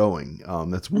that's going.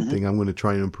 That's one thing I'm going to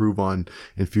try and improve on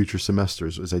in future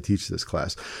semesters as I teach this class.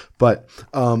 But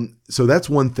so that's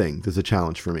one thing that's a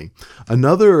challenge for me.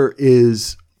 Another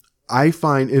is I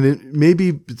find, and it may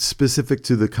be specific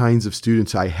to the kinds of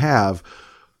students I have.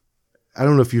 I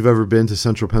don't know if you've ever been to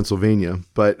Central Pennsylvania,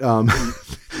 but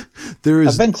there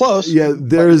is. I've been close. Yeah,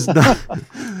 there is.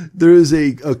 There is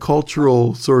a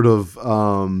cultural sort of.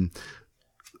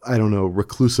 I don't know,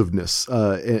 reclusiveness,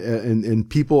 and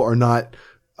people are not.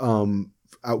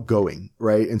 Outgoing,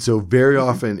 right? And so very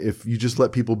often if you just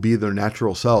let people be their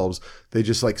natural selves, they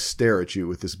just like stare at you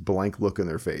with this blank look in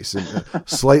their face and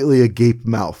slightly agape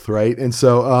mouth, right? And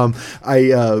so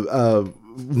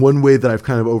one way that I've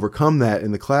kind of overcome that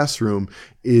in the classroom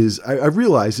is I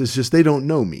realize it's just they don't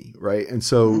know me, right? And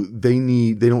so they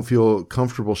don't feel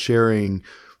comfortable sharing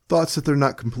thoughts that they're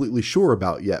not completely sure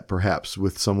about yet, perhaps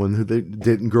with someone who they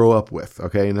didn't grow up with.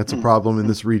 Okay. And that's a problem in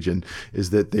this region,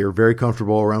 is that they are very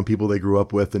comfortable around people they grew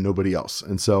up with and nobody else.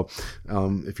 And so,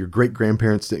 if your great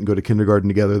grandparents didn't go to kindergarten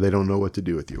together, they don't know what to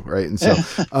do with you. Right. And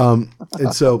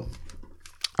so,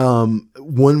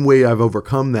 one way I've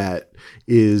overcome that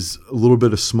is a little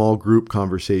bit of small group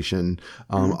conversation.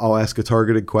 I'll ask a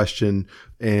targeted question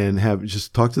and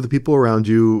just talk to the people around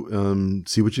you,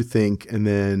 see what you think, and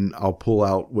then I'll pull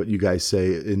out what you guys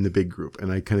say in the big group.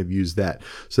 And I kind of use that.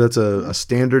 So that's a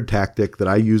standard tactic that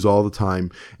I use all the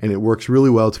time, and it works really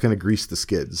well to kind of grease the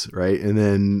skids, right? And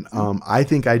then I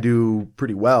think I do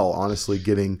pretty well, honestly,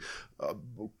 getting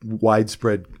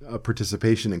widespread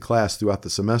participation in class throughout the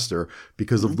semester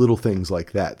because of little things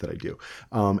like that I do.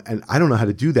 And I don't know how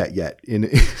to do that yet in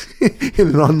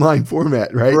an online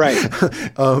format, right? Right.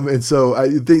 And so I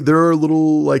think there are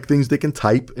little like things they can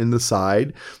type in the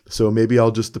side. So maybe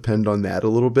I'll just depend on that a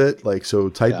little bit. Like, so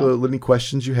type any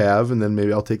questions you have, and then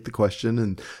maybe I'll take the question,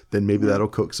 and then maybe that'll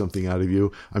cook something out of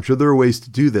you. I'm sure there are ways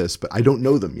to do this, but I don't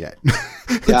know them yet.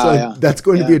 That's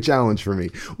going to be a challenge for me.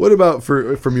 What about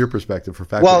from your perspective for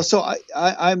faculty? Well, so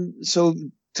I'm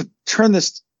to turn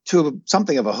this to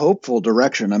something of a hopeful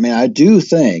direction. I mean, I do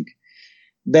think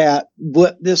that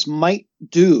what this might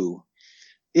do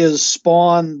is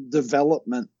spawn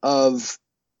development of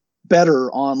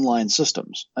better online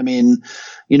systems. I mean,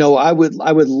 I would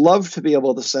love to be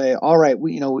able to say, all right,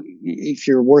 if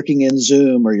you're working in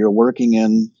Zoom or you're working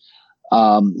in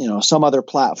some other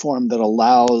platform that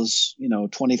allows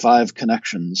 25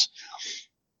 connections,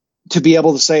 to be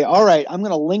able to say, all right, I'm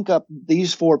going to link up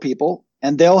these 4 people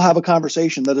and they'll have a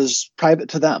conversation that is private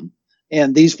to them.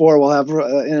 And these 4 will have,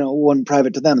 one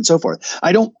private to them and so forth.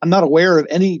 I'm not aware of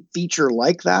any feature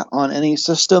like that on any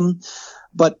system,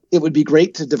 but it would be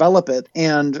great to develop it.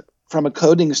 And from a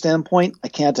coding standpoint, I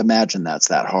can't imagine that's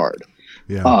that hard.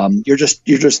 Yeah. You're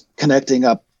just connecting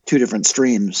up 2 different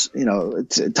streams,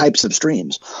 types of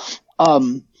streams.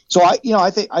 So I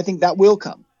think that will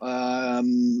come.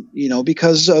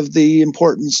 Because of the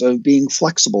importance of being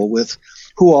flexible with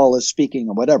who all is speaking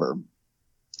or whatever.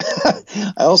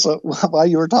 I also, while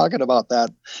you were talking about that,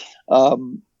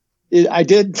 I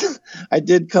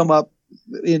did come up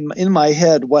in my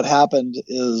head. What happened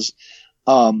is,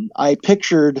 I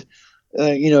pictured,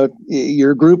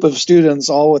 your group of students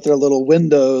all with their little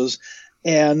windows,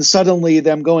 and suddenly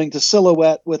them going to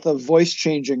silhouette with a voice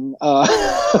changing, like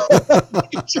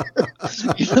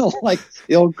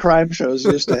the old crime shows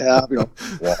used to have,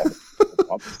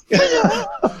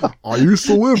 I used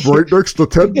to live right next to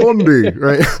Ted Bundy,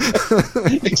 right?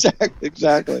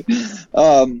 Exactly.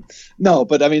 No,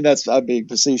 but I mean, I'm being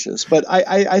facetious, but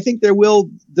I think there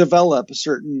will develop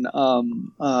certain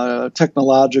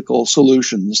technological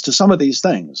solutions to some of these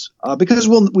things because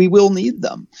we will need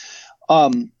them.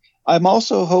 I'm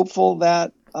also hopeful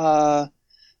that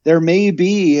there may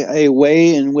be a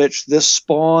way in which this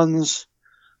spawns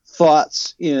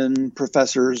thoughts in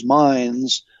professors'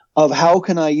 minds of how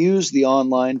can I use the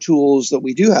online tools that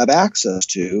we do have access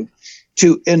to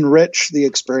enrich the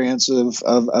experience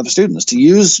of students, to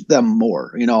use them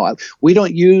more. We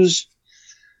don't use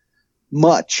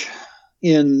much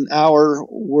in our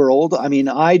world. I mean,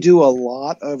 I do a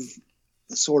lot of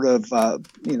sort of,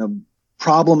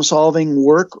 problem solving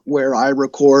work where I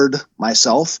record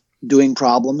myself doing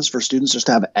problems for students just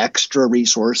to have extra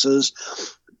resources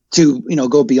to,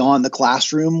 go beyond the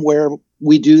classroom where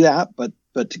we do that, but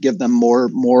to give them more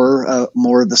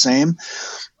of the same.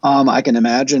 I can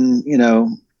imagine, doing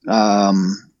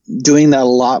that a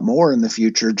lot more in the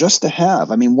future just to have.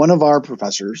 I mean, one of our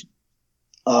professors,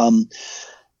 two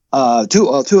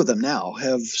of them now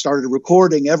have started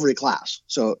recording every class.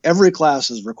 So every class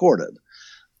is recorded.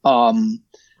 And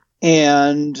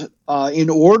in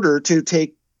order to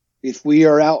take, if we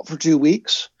are out for 2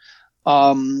 weeks,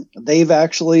 they've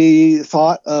actually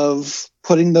thought of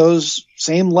putting those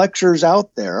same lectures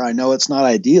out there. I know it's not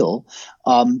ideal,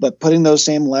 but putting those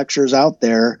same lectures out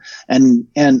there and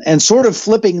sort of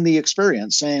flipping the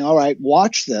experience, saying, all right,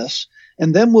 watch this,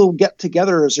 and then we'll get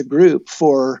together as a group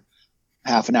for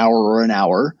half an hour or an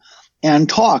hour and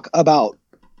talk about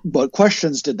what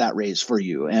questions did that raise for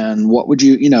you, and what would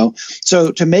you,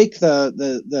 so to make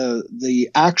the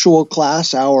actual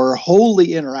class hour wholly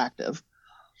interactive,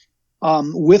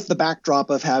 with the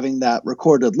backdrop of having that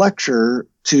recorded lecture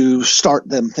to start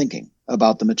them thinking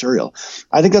about the material.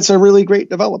 I think that's a really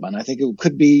great development. I think it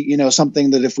could be,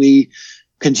 something that if we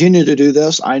continue to do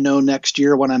this, I know next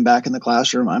year when I'm back in the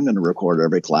classroom, I'm going to record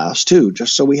every class too,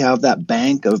 just so we have that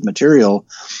bank of material,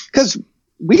 because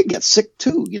we get sick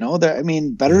too,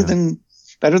 better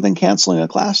than canceling a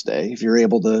class day if you're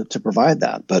able to provide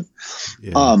that. But,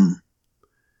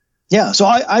 so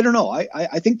I don't know.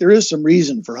 I think there is some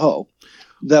reason for hope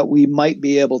that we might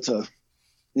be able to,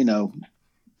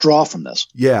 draw from this.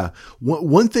 Yeah.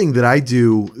 One thing that I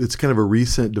do, it's kind of a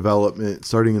recent development,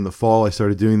 starting in the fall, I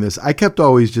started doing this. I kept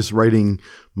always just writing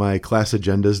my class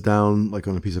agendas down like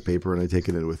on a piece of paper, and I take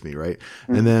it in with me. Right.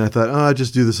 Mm-hmm. And then I thought, I'll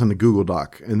just do this on the Google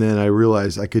Doc. And then I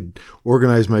realized I could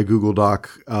organize my Google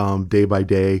Doc day by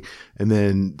day, and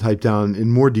then type down in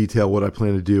more detail what I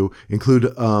plan to do, include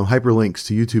hyperlinks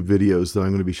to YouTube videos that I'm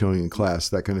going to be showing in class,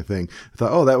 that kind of thing. I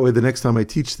thought, that way the next time I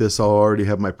teach this, I'll already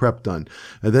have my prep done.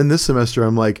 And then this semester,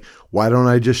 I'm like, why don't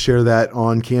I just share that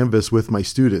on Canvas with my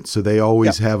students, so they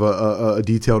always have a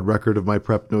detailed record of my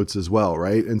prep notes as well,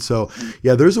 right? And so,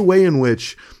 there's a way in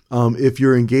which if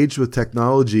you're engaged with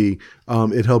technology,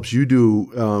 it helps you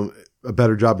do a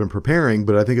better job in preparing,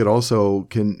 but I think it also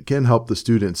can help the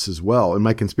students as well. In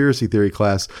my conspiracy theory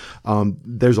class,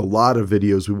 there's a lot of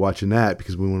videos we watch in that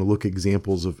because we want to look at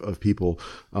examples of people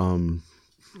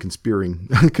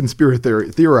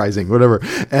theorizing, whatever.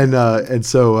 And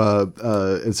so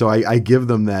I give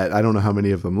them that. I don't know how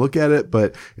many of them look at it,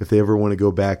 but if they ever want to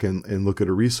go back and look at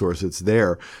a resource, it's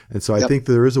there. And so I think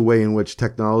there is a way in which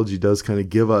technology does kind of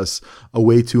give us a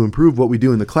way to improve what we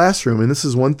do in the classroom. And this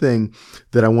is one thing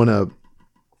that I want to,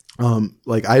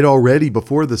 I'd already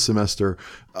before this semester,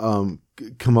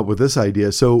 come up with this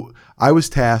idea. So I was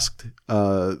tasked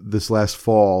this last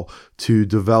fall to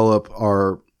develop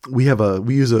we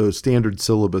use a standard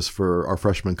syllabus for our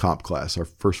freshman comp class, our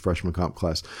first freshman comp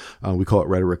class. We call it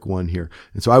Rhetoric 1 here.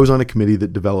 And so I was on a committee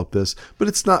that developed this, but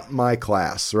it's not my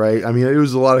class, right? I mean, it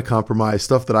was a lot of compromise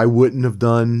stuff that I wouldn't have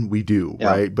done. We do,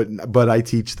 right? But I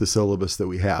teach the syllabus that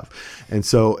we have. And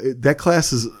so that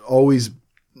class is always,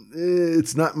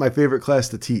 it's not my favorite class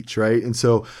to teach, right? And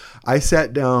so I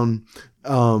sat down,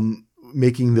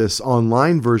 making this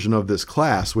online version of this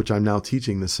class, which I'm now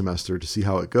teaching this semester, to see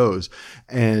how it goes.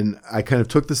 And I kind of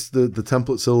took the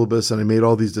template syllabus and I made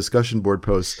all these discussion board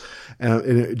posts. And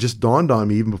it just dawned on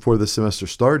me even before the semester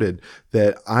started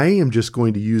that I am just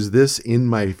going to use this in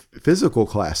my physical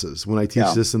classes when I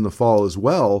teach this in the fall as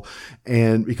well.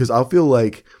 And because I'll feel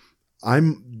like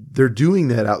they're doing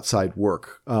that outside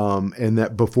work and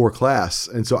that before class.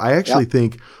 And so I actually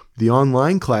think the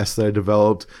online class that I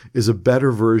developed is a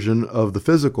better version of the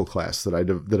physical class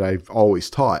that I've always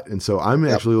taught. And so I'm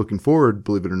actually looking forward,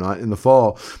 believe it or not, in the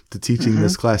fall to teaching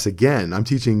this class again. I'm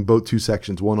teaching both two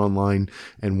sections, one online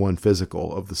and one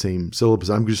physical of the same syllabus.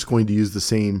 I'm just going to use the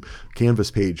same Canvas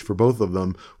page for both of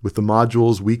them with the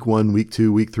modules, week 1, week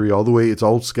 2, week 3, all the way. It's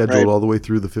all scheduled all the way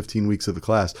through the 15 weeks of the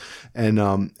class. And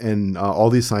all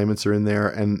the assignments are in there.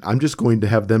 And I'm just going to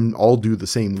have them all do the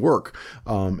same work.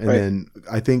 Then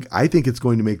I think it's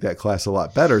going to make that class a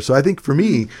lot better. So I think for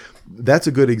me, that's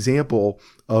a good example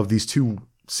of these two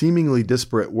seemingly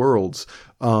disparate worlds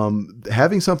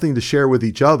having something to share with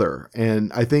each other.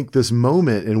 And I think this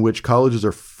moment in which colleges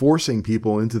are forcing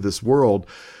people into this world,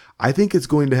 I think it's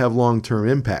going to have long-term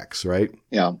impacts, right?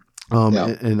 Yeah.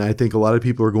 And I think a lot of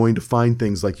people are going to find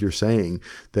things like you're saying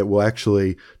that will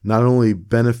actually not only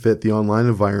benefit the online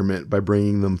environment by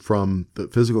bringing them from the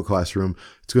physical classroom,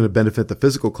 it's going to benefit the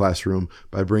physical classroom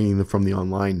by bringing them from the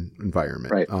online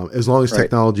environment, as long as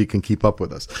technology can keep up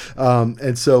with us.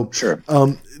 The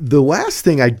last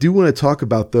thing I do want to talk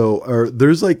about, though,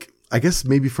 there's like, I guess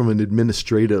maybe from an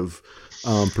administrative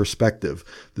perspective,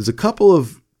 there's a couple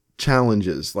of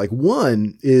challenges. Like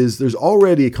one is there's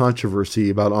already a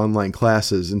controversy about online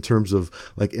classes in terms of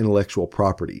like intellectual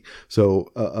property.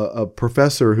 So a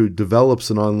professor who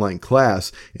develops an online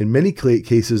class, in many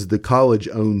cases, the college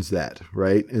owns that,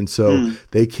 right? And so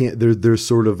they can't, there's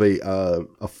sort of a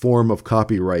form of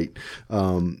copyright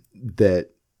that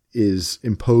is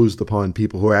imposed upon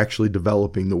people who are actually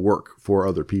developing the work for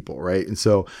other people, right? And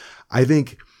so I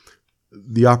think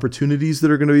the opportunities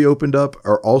that are going to be opened up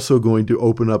are also going to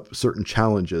open up certain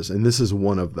challenges. And this is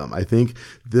one of them. I think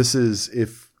this is,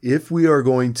 if we are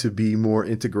going to be more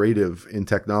integrative in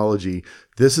technology,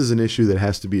 this is an issue that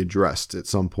has to be addressed at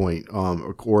some point,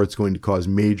 or it's going to cause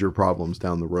major problems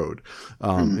down the road.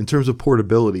 In terms of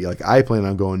portability, like I plan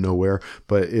on going nowhere,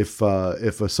 but if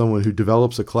someone who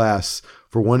develops a class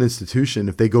for one institution,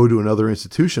 if they go to another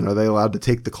institution, are they allowed to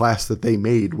take the class that they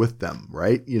made with them?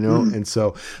 Right. And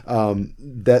so,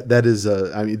 that is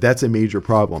that's a major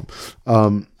problem.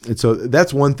 And so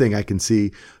that's one thing I can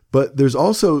see, but there's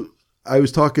also, I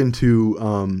was talking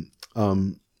to,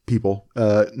 people,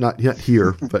 not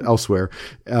here, but elsewhere,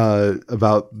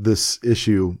 about this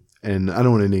issue. And I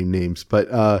don't want to name names, but,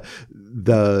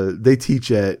 they teach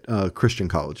at, Christian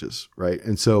colleges. Right.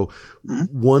 And so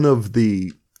one of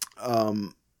the,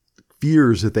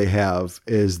 fears that they have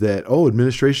is that,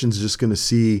 administration's just going to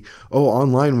see,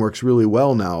 online works really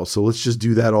well now, so let's just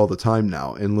do that all the time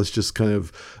now, and let's just kind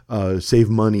of save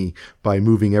money by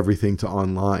moving everything to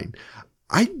online.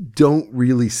 I don't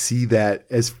really see that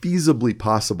as feasibly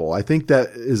possible. I think that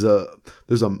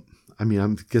I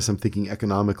guess I'm thinking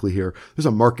economically here. There's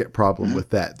a market problem with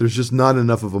that. There's just not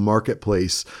enough of a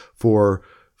marketplace for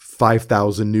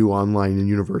 5,000 new online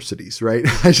universities, right?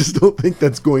 I just don't think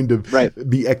that's going to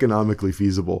be economically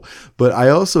feasible. But I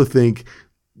also think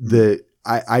that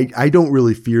I don't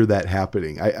really fear that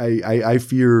happening. I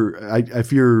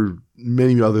fear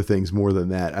many other things more than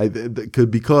that.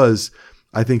 Because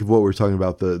I think of what we're talking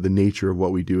about, the nature of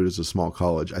what we do as a small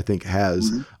college, I think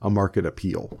has a market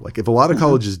appeal. Like if a lot of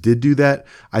colleges did do that,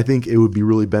 I think it would be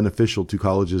really beneficial to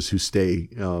colleges who stay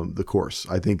the course.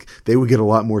 I think they would get a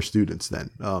lot more students then,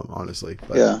 honestly.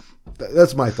 But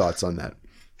that's my thoughts on that.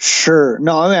 Sure.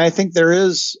 No, I mean, I think there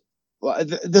is,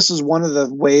 this is one of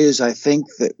the ways I think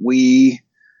that we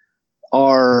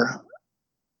are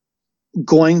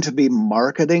going to be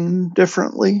marketing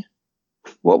differently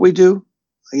what we do.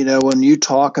 When you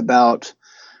talk about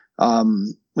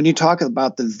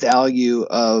the value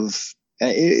of,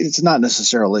 it's not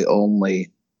necessarily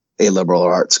only a liberal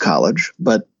arts college,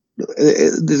 but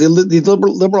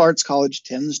the liberal arts college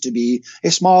tends to be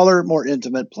a smaller, more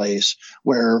intimate place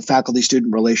where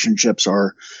faculty-student relationships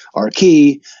are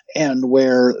key, and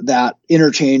where that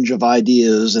interchange of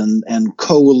ideas and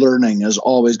co-learning is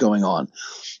always going on.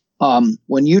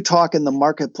 When you talk in the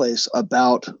marketplace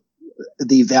about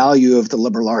the value of the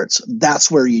liberal arts,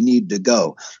 that's where you need to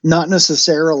go. Not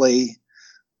necessarily,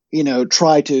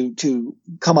 try to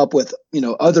come up with,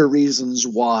 other reasons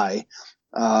why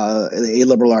a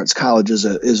liberal arts college is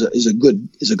a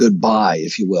good buy,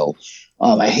 if you will.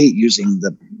 I hate using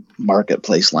the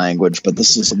marketplace language, but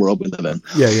this is the world we live in.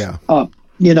 Yeah.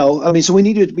 So we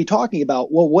need to be talking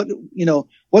about,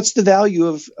 what's the value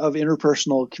of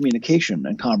interpersonal communication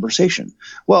and conversation?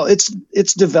 Well,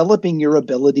 it's developing your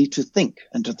ability to think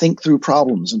and to think through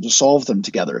problems and to solve them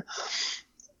together.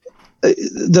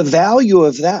 The value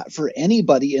of that for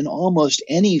anybody in almost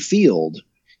any field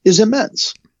is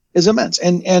immense.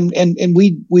 And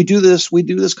we do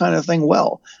this kind of thing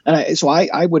well. And so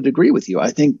I would agree with you. I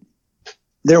think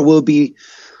There will be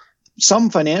some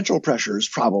financial pressures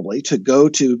probably to go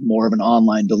to more of an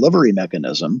online delivery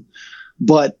mechanism.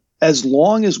 But as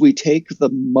long as we take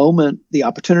the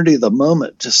opportunity of the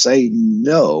moment to say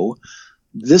no,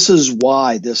 this is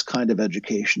why this kind of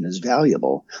education is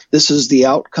valuable. This is the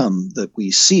outcome that we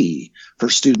see for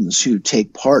students who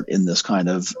take part in this kind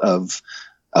of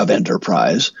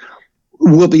enterprise.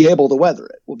 We'll be able to weather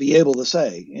it. We'll be able to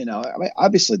say,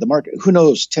 obviously the market, who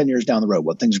knows 10 years down the road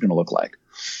what things are going to look like.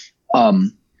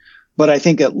 But I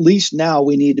think at least now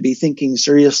we need to be thinking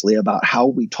seriously about how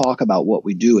we talk about what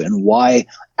we do and why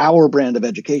our brand of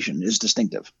education is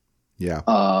distinctive. Yeah.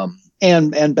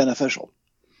 And beneficial.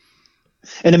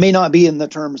 And it may not be in the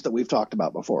terms that we've talked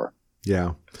about before.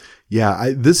 Yeah.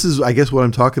 Yeah. This is, I guess, what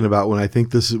I'm talking about when I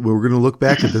think we're going to look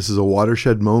back at this as a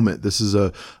watershed moment. This is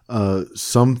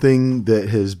something that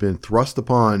has been thrust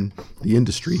upon the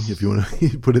industry, if you want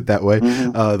to put it that way,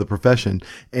 the profession,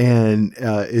 and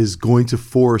is going to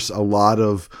force a lot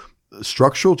of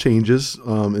structural changes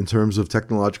in terms of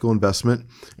technological investment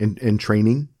and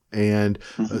training. And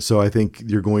so I think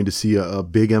you're going to see a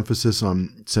big emphasis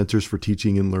on centers for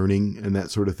teaching and learning and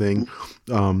that sort of thing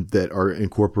that are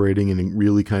incorporating and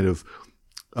really kind of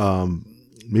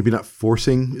maybe not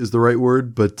forcing is the right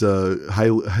word, but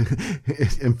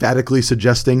emphatically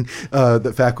suggesting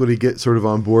that faculty get sort of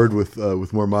on board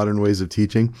with more modern ways of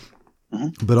teaching.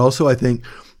 But also I think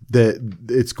that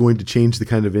it's going to change the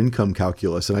kind of income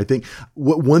calculus. And I think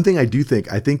one thing I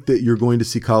think that you're going to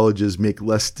see colleges make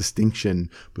less distinction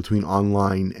between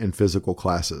online and physical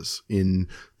classes in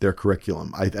their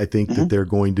curriculum. I think that they're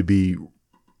going to be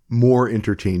more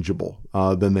interchangeable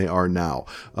than they are now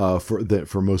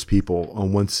for most people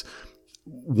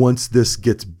once this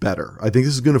gets better. I think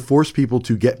this is going to force people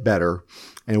to get better.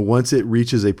 And once it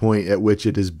reaches a point at which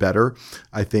it is better,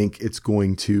 I think it's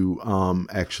going to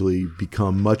actually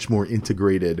become much more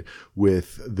integrated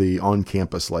with the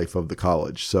on-campus life of the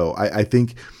college. So I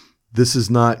think this is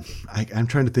not, I'm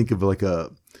trying to think of like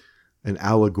an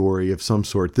allegory of some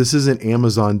sort. This isn't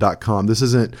Amazon.com. This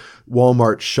isn't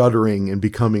Walmart shuttering and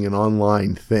becoming an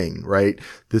online thing, right?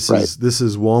 This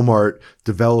is Walmart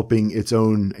developing its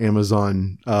own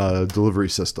Amazon delivery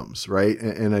systems, right?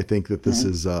 And I think that this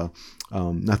is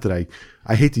not that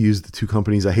I hate to use the two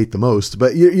companies I hate the most,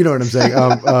 but you know what I'm saying.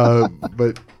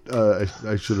 But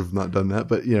I should have not done that.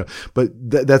 But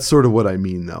that's sort of what I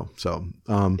mean, though. So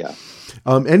yeah.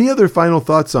 Any other final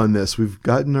thoughts on this? We've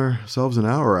gotten ourselves an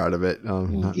hour out of it.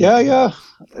 Yeah.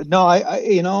 No,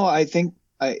 I think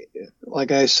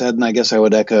like I said, and I guess I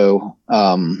would echo,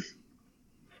 Mike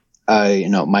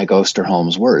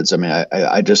Osterholm's words. I mean,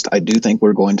 I do think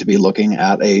we're going to be looking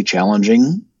at a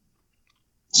challenging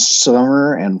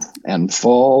summer and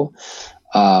fall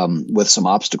with some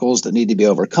obstacles that need to be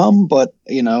overcome. But,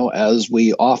 as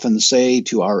we often say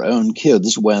to our own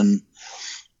kids when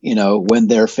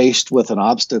they're faced with an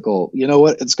obstacle, you know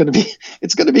what, it's going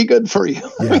to be good for you.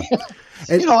 Yeah.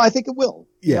 I think it will.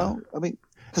 Yeah.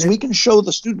 Because we can show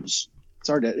the students.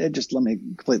 Sorry to just let me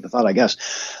complete the thought, I guess.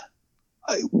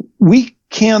 We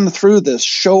can, through this,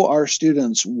 show our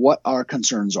students what our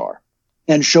concerns are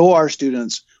and show our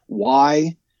students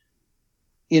why,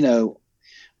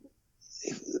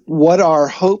 what our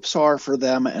hopes are for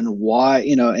them and why,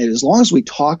 and as long as we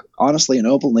talk honestly and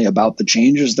openly about the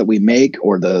changes that we make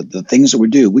or the things that we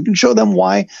do, we can show them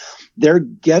why they're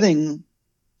getting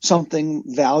something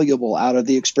valuable out of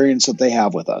the experience that they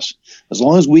have with us. As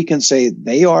long as we can say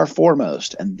they are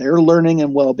foremost and their learning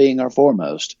and well-being are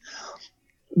foremost,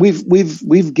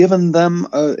 we've given them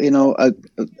a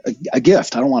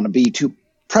gift. I don't want to be too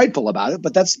prideful about it,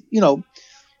 but that's,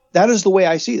 that is the way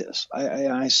I see this.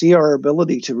 I see our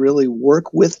ability to really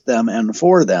work with them and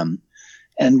for them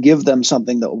and give them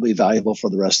something that will be valuable for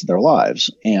the rest of their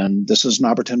lives. And this is an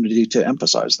opportunity to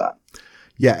emphasize that.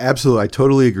 Yeah, absolutely. I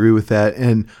totally agree with that.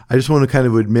 And I just want to kind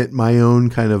of admit my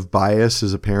own kind of bias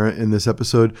as a parent in this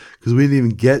episode, because we didn't even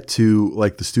get to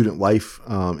like the student life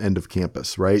end of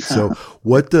campus, right? So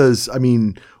what does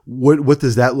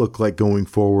that look like going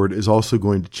forward is also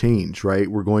going to change, right?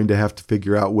 We're going to have to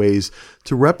figure out ways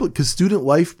to replicate, because student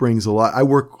life brings a lot. I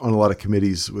work on a lot of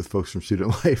committees with folks from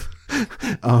student life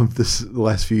the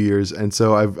last few years. And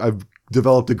so I've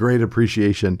developed a great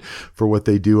appreciation for what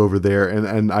they do over there.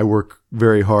 And I work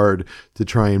very hard to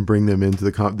try and bring them into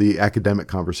the academic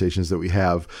conversations that we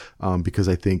have, because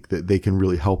I think that they can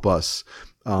really help us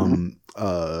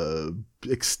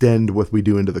extend what we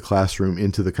do into the classroom,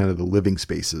 into the kind of the living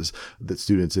spaces that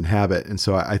students inhabit. And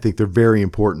so I think they're very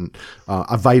important,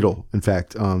 vital, in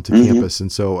fact, to campus.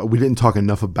 And so we didn't talk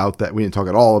enough about that. We didn't talk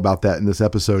at all about that in this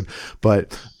episode,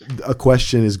 but a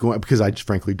question is going, because I just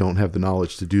frankly don't have the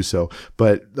knowledge to do so,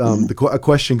 but a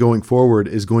question going forward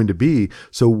is going to be,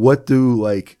 so what do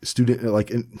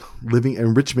living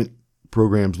enrichment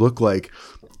programs look like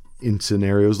in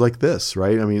scenarios like this,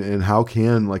 right? I mean, and how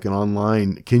can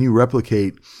can you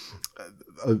replicate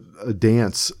a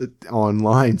dance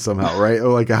online somehow, right?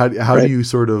 Or like how right. do you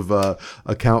sort of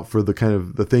account for the kind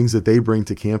of the things that they bring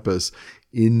to campus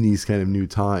in these kind of new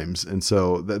times? And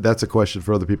so that's a question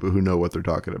for other people who know what they're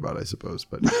talking about, I suppose.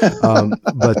 But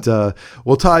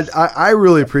well, Todd, I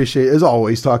really appreciate, as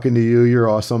always, talking to you. You're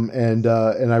awesome, and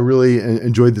I really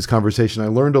enjoyed this conversation. I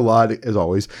learned a lot, as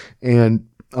always, and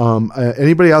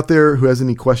anybody out there who has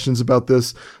any questions about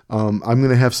this, I'm going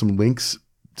to have some links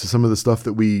to some of the stuff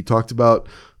that we talked about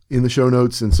in the show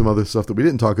notes and some other stuff that we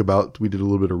didn't talk about. We did a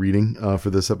little bit of reading for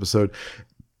this episode.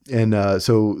 And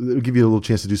so it'll give you a little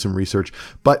chance to do some research.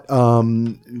 But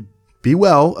be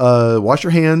well, wash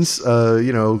your hands,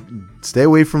 stay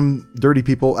away from dirty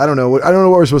people. I don't know what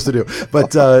we're supposed to do.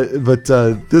 But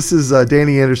this is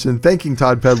Danny Anderson thanking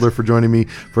Todd Pedlar for joining me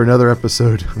for another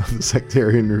episode of the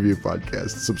Sectarian Review Podcast.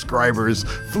 Subscribers,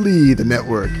 flee the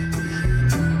network.